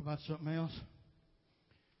you talk about something else?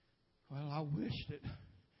 Well, I wish that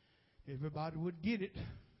everybody would get it.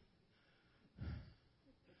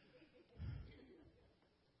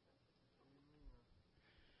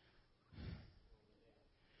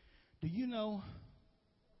 Do you know,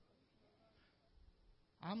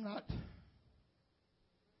 I'm not,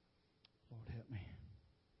 Lord help me.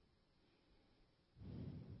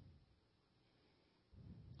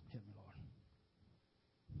 Help me, Lord.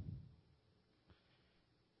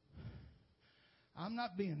 I'm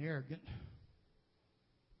not being arrogant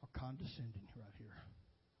or condescending right here.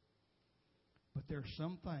 But there are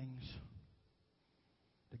some things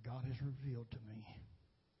that God has revealed to me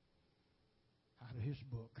out of His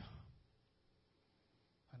book.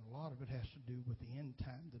 And a lot of it has to do with the end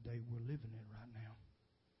time, the day we're living in right now.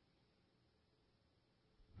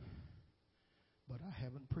 But I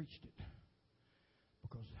haven't preached it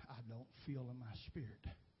because I don't feel in my spirit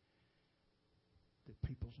that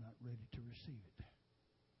people's not ready to receive it.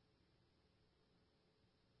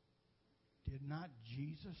 Did not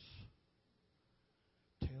Jesus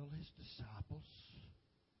tell His disciples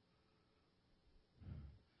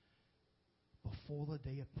before the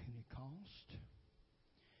day of Pentecost?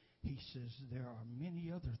 He says, there are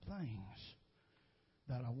many other things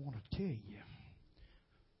that I want to tell you,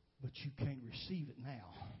 but you can't receive it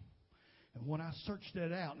now. And when I searched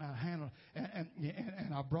that out and I handled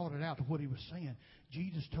and I brought it out to what he was saying,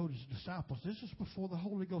 Jesus told his disciples, this is before the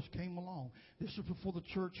Holy Ghost came along. This is before the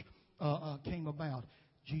church came about.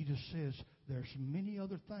 Jesus says, there's many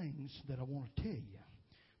other things that I want to tell you,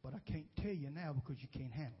 but I can't tell you now because you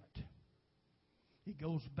can't handle it. It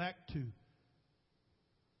goes back to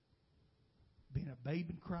being a babe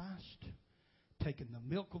in Christ, taking the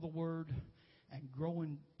milk of the Word, and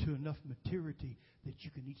growing to enough maturity that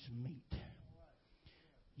you can eat some meat.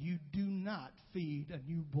 You do not feed a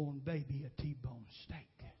newborn baby a T-bone steak.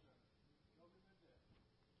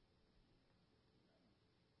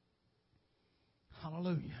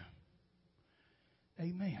 Hallelujah.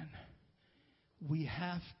 Amen. We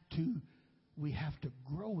have to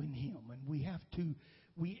grow in Him, and we have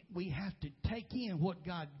to take in what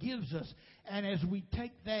God gives us. And as we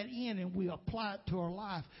take that in and we apply it to our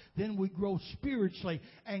life, then we grow spiritually,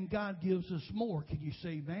 and God gives us more. Can you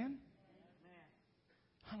say amen?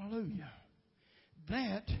 Hallelujah.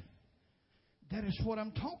 That is what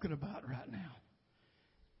I'm talking about right now.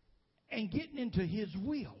 And getting into His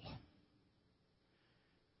will.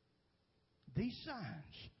 These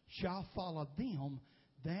signs shall follow them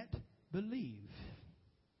that believe.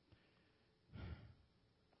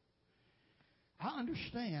 I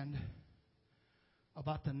understand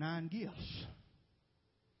about the 9 gifts.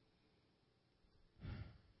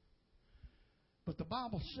 But the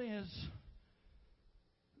Bible says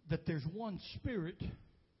that there's one Spirit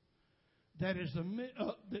that is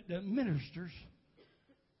that administers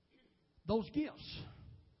those gifts.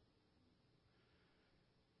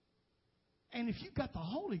 And if you've got the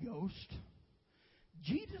Holy Ghost,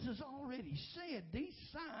 Jesus has already said these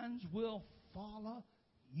signs will follow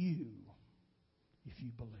you if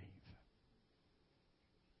you believe.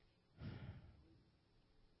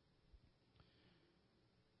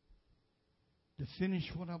 To finish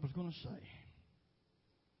what I was going to say,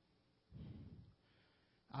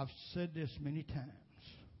 I've said this many times,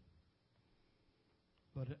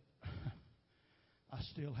 but I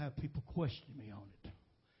still have people question me on it.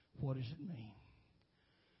 What does it mean?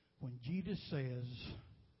 When Jesus says,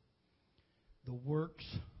 the works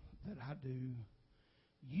that I do,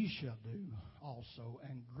 you shall do also,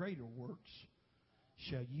 and greater works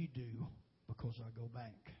shall you do because I go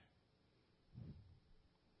back.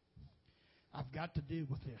 I've got to deal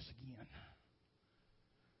with this again.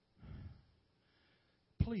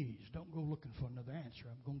 Please don't go looking for another answer.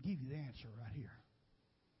 I'm going to give you the answer right here.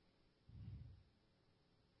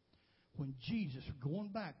 When Jesus, going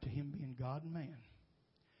back to Him being God and man,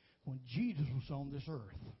 when Jesus was on this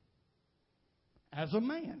earth, as a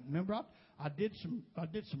man, remember I did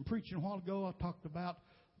some preaching a while ago. I talked about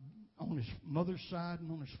on His mother's side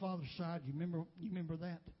and on His father's side. You remember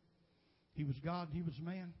that? He was God, He was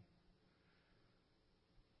man.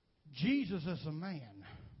 Jesus as a man,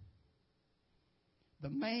 the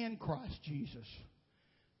man Christ Jesus,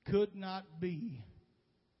 could not be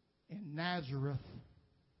in Nazareth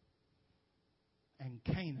and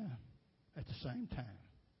Cana at the same time.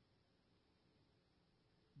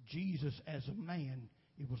 Jesus as a man,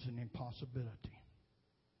 it was an impossibility.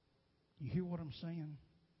 You hear what I'm saying?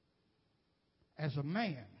 As a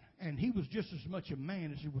man, and He was just as much a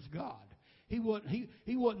man as He was God. He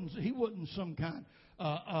wasn't some kind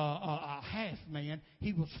a half man.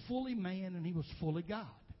 He was fully man and He was fully God.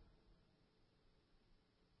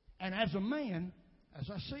 And as a man, as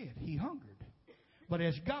I said, He hungered. But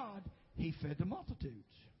as God, He fed the multitudes.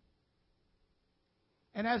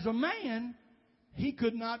 And as a man, He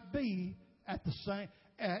could not be at the same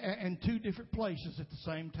in two different places at the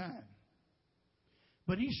same time.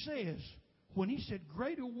 But He says, when He said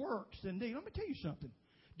greater works than these, let me tell you something.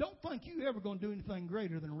 Don't think you're ever going to do anything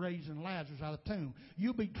greater than raising Lazarus out of the tomb.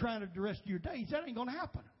 You'll be trying to the rest of your days. That ain't going to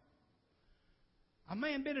happen. A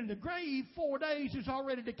man been in the grave 4 days is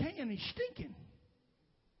already decaying. He's stinking.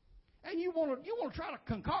 And you want to try to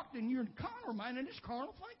concoct in your carnal mind and this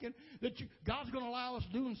carnal thinking that God's going to allow us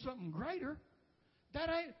doing something greater. That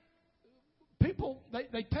ain't. People,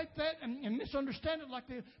 they take that and misunderstand it like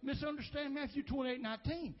they misunderstand Matthew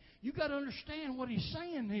 28:19. You got to understand what He's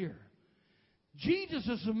saying here. Jesus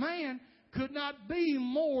as a man could not be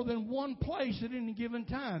more than one place at any given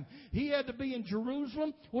time. He had to be in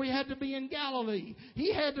Jerusalem or He had to be in Galilee.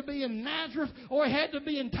 He had to be in Nazareth or He had to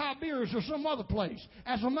be in Tiberias or some other place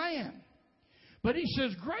as a man. But He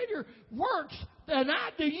says, greater works than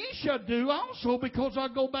I do, ye shall do also, because I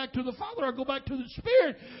go back to the Father, I go back to the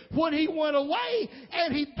Spirit. When He went away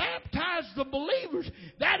and He baptized the believers,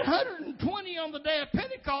 that 120 on the day of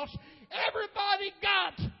Pentecost, everybody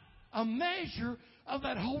got a measure of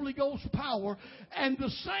that Holy Ghost power. And the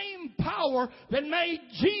same power that made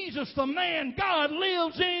Jesus the man God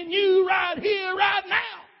lives in you right here, right now.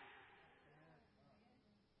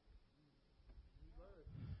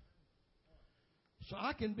 So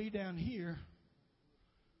I can be down here.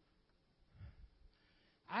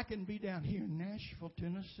 I can be down here in Nashville,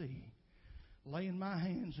 Tennessee, laying my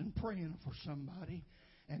hands and praying for somebody,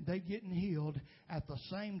 and they getting healed at the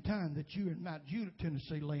same time that you in Mount Judah,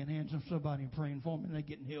 Tennessee, laying hands on somebody and praying for them, and they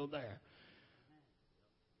getting healed there.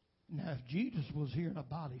 Now, if Jesus was here in a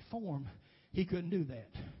body form, he couldn't do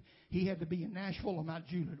that. He had to be in Nashville or Mount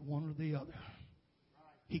Judah, one or the other.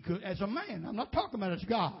 He could, as a man. I'm not talking about as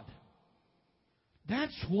God.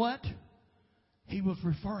 That's what he was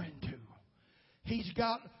referring to. He's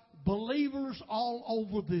got believers all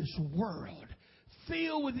over this world,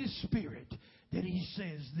 filled with His Spirit, that He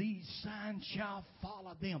says, these signs shall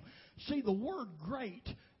follow them. See, the word great,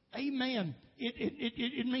 amen,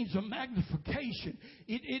 it means a magnification.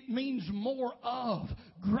 It means more of,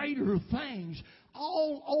 greater things,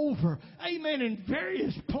 all over, amen, in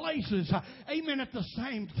various places, amen, at the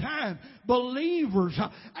same time. Believers,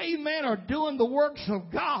 amen, are doing the works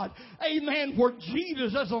of God, amen, where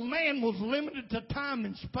Jesus as a man was limited to time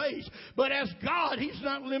and space, but as God, He's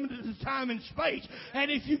not limited to time and space.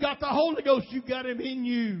 And if you got the Holy Ghost, you got Him in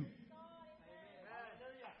you.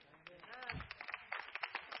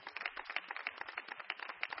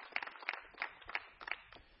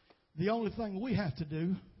 The only thing we have to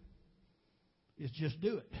do is just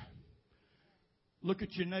do it. Look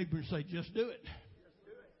at your neighbor and say, just do it.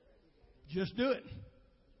 Just do it.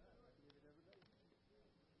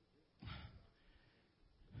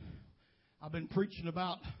 I've been preaching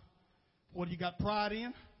about what you got pride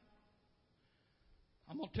in.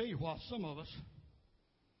 I'm going to tell you why some of us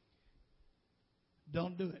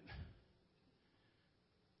don't do it.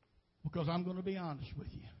 Because I'm going to be honest with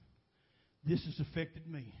you. This has affected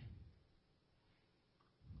me.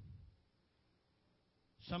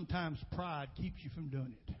 Sometimes pride keeps you from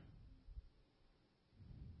doing it.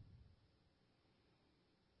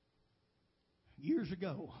 Years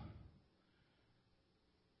ago,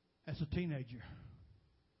 as a teenager,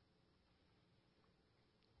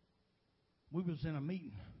 we was in a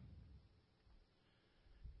meeting,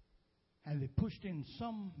 and they pushed in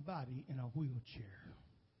somebody in a wheelchair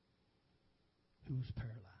who was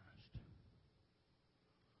paralyzed.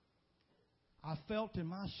 I felt in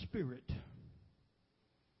my spirit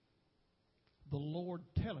the Lord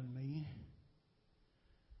telling me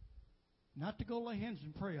not to go lay hands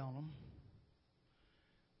and pray on them,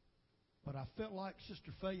 but I felt like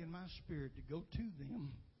Sister Faye in my spirit to go to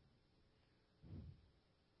them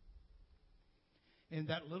in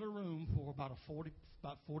that little room for about 40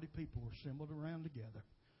 people were assembled around together.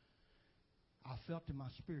 I felt in my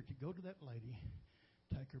spirit to go to that lady,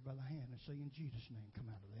 take her by the hand, and say, in Jesus' name, come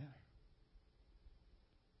out of there.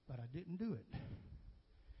 But I didn't do it.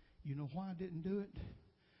 You know why I didn't do it?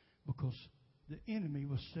 Because the enemy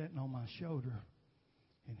was sitting on my shoulder,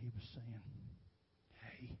 and he was saying,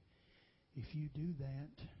 hey, if you do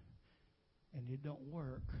that and it don't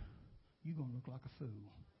work, you're going to look like a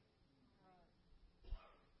fool.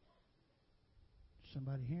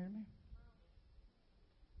 Somebody hear me?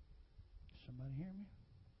 Somebody hear me?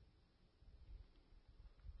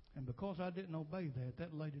 And because I didn't obey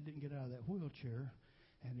that lady didn't get out of that wheelchair,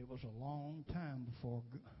 and it was a long time before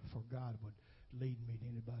God would lead me to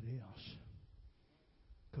anybody else.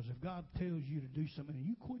 Because if God tells you to do something and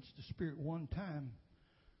you quench the Spirit one time,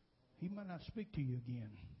 He might not speak to you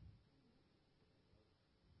again.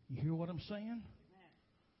 You hear what I'm saying?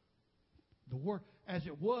 The word, as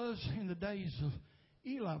it was in the days of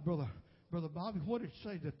Eli, Brother Bobby, what did it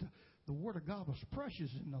say? That the Word of God was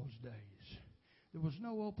precious in those days. There was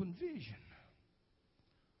no open vision.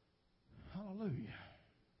 Hallelujah.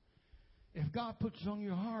 If God puts it on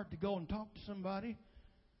your heart to go and talk to somebody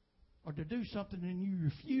or to do something and you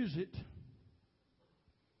refuse it,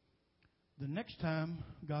 the next time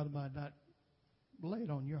God might not lay it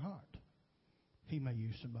on your heart. He may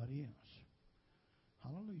use somebody else.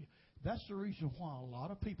 Hallelujah. That's the reason why a lot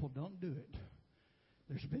of people don't do it.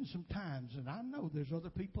 There's been some times, and I know there's other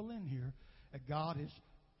people in here, that God has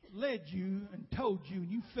led you and told you, and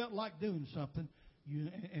you felt like doing something,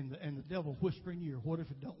 and the devil whispering in your ear, what if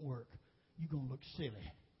it don't work? You're going to look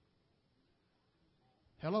silly.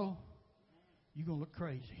 Hello? You're going to look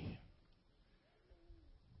crazy.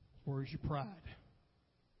 Where's your pride?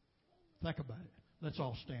 Think about it. Let's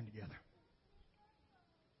all stand together.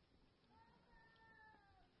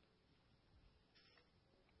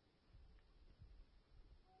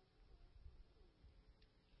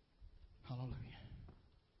 Hallelujah.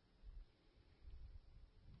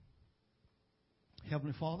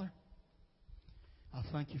 Heavenly Father, I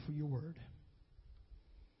thank you for your word.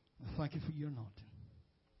 I thank you for your anointing.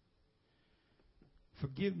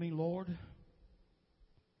 Forgive me, Lord,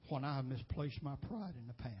 when I have misplaced my pride in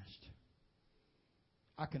the past.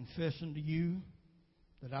 I confess unto you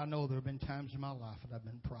that I know there have been times in my life that I've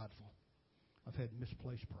been prideful. I've had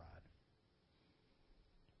misplaced pride.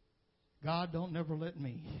 God, don't never let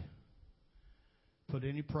me put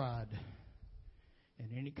any pride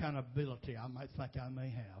in any kind of ability I might think I may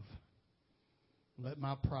have. Let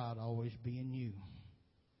my pride always be in you,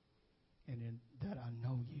 and in that I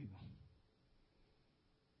know you.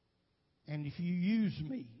 And if you use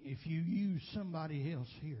me, if you use somebody else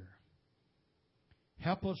here,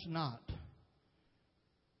 help us not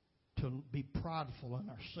to be prideful in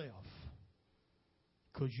ourselves.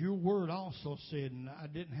 Because your word also said, and I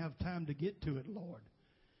didn't have time to get to it, Lord,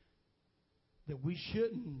 that we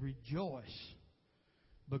shouldn't rejoice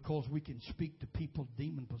because we can speak to people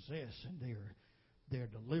demon-possessed and they're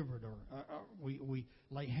delivered, or we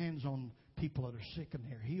lay hands on people that are sick and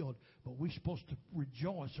they're healed. But we're supposed to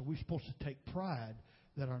rejoice, or we're supposed to take pride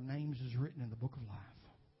that our names is written in the book of life.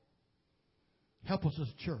 Help us as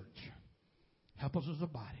a church. Help us as a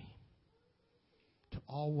body to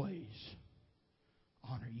always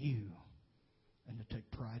honor you and to take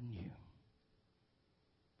pride in you.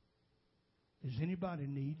 Does anybody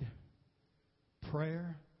need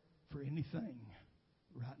prayer for anything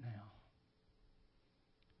right now?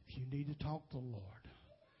 If you need to talk to the Lord,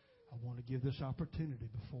 I want to give this opportunity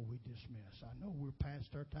before we dismiss. I know we're past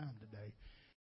our time today,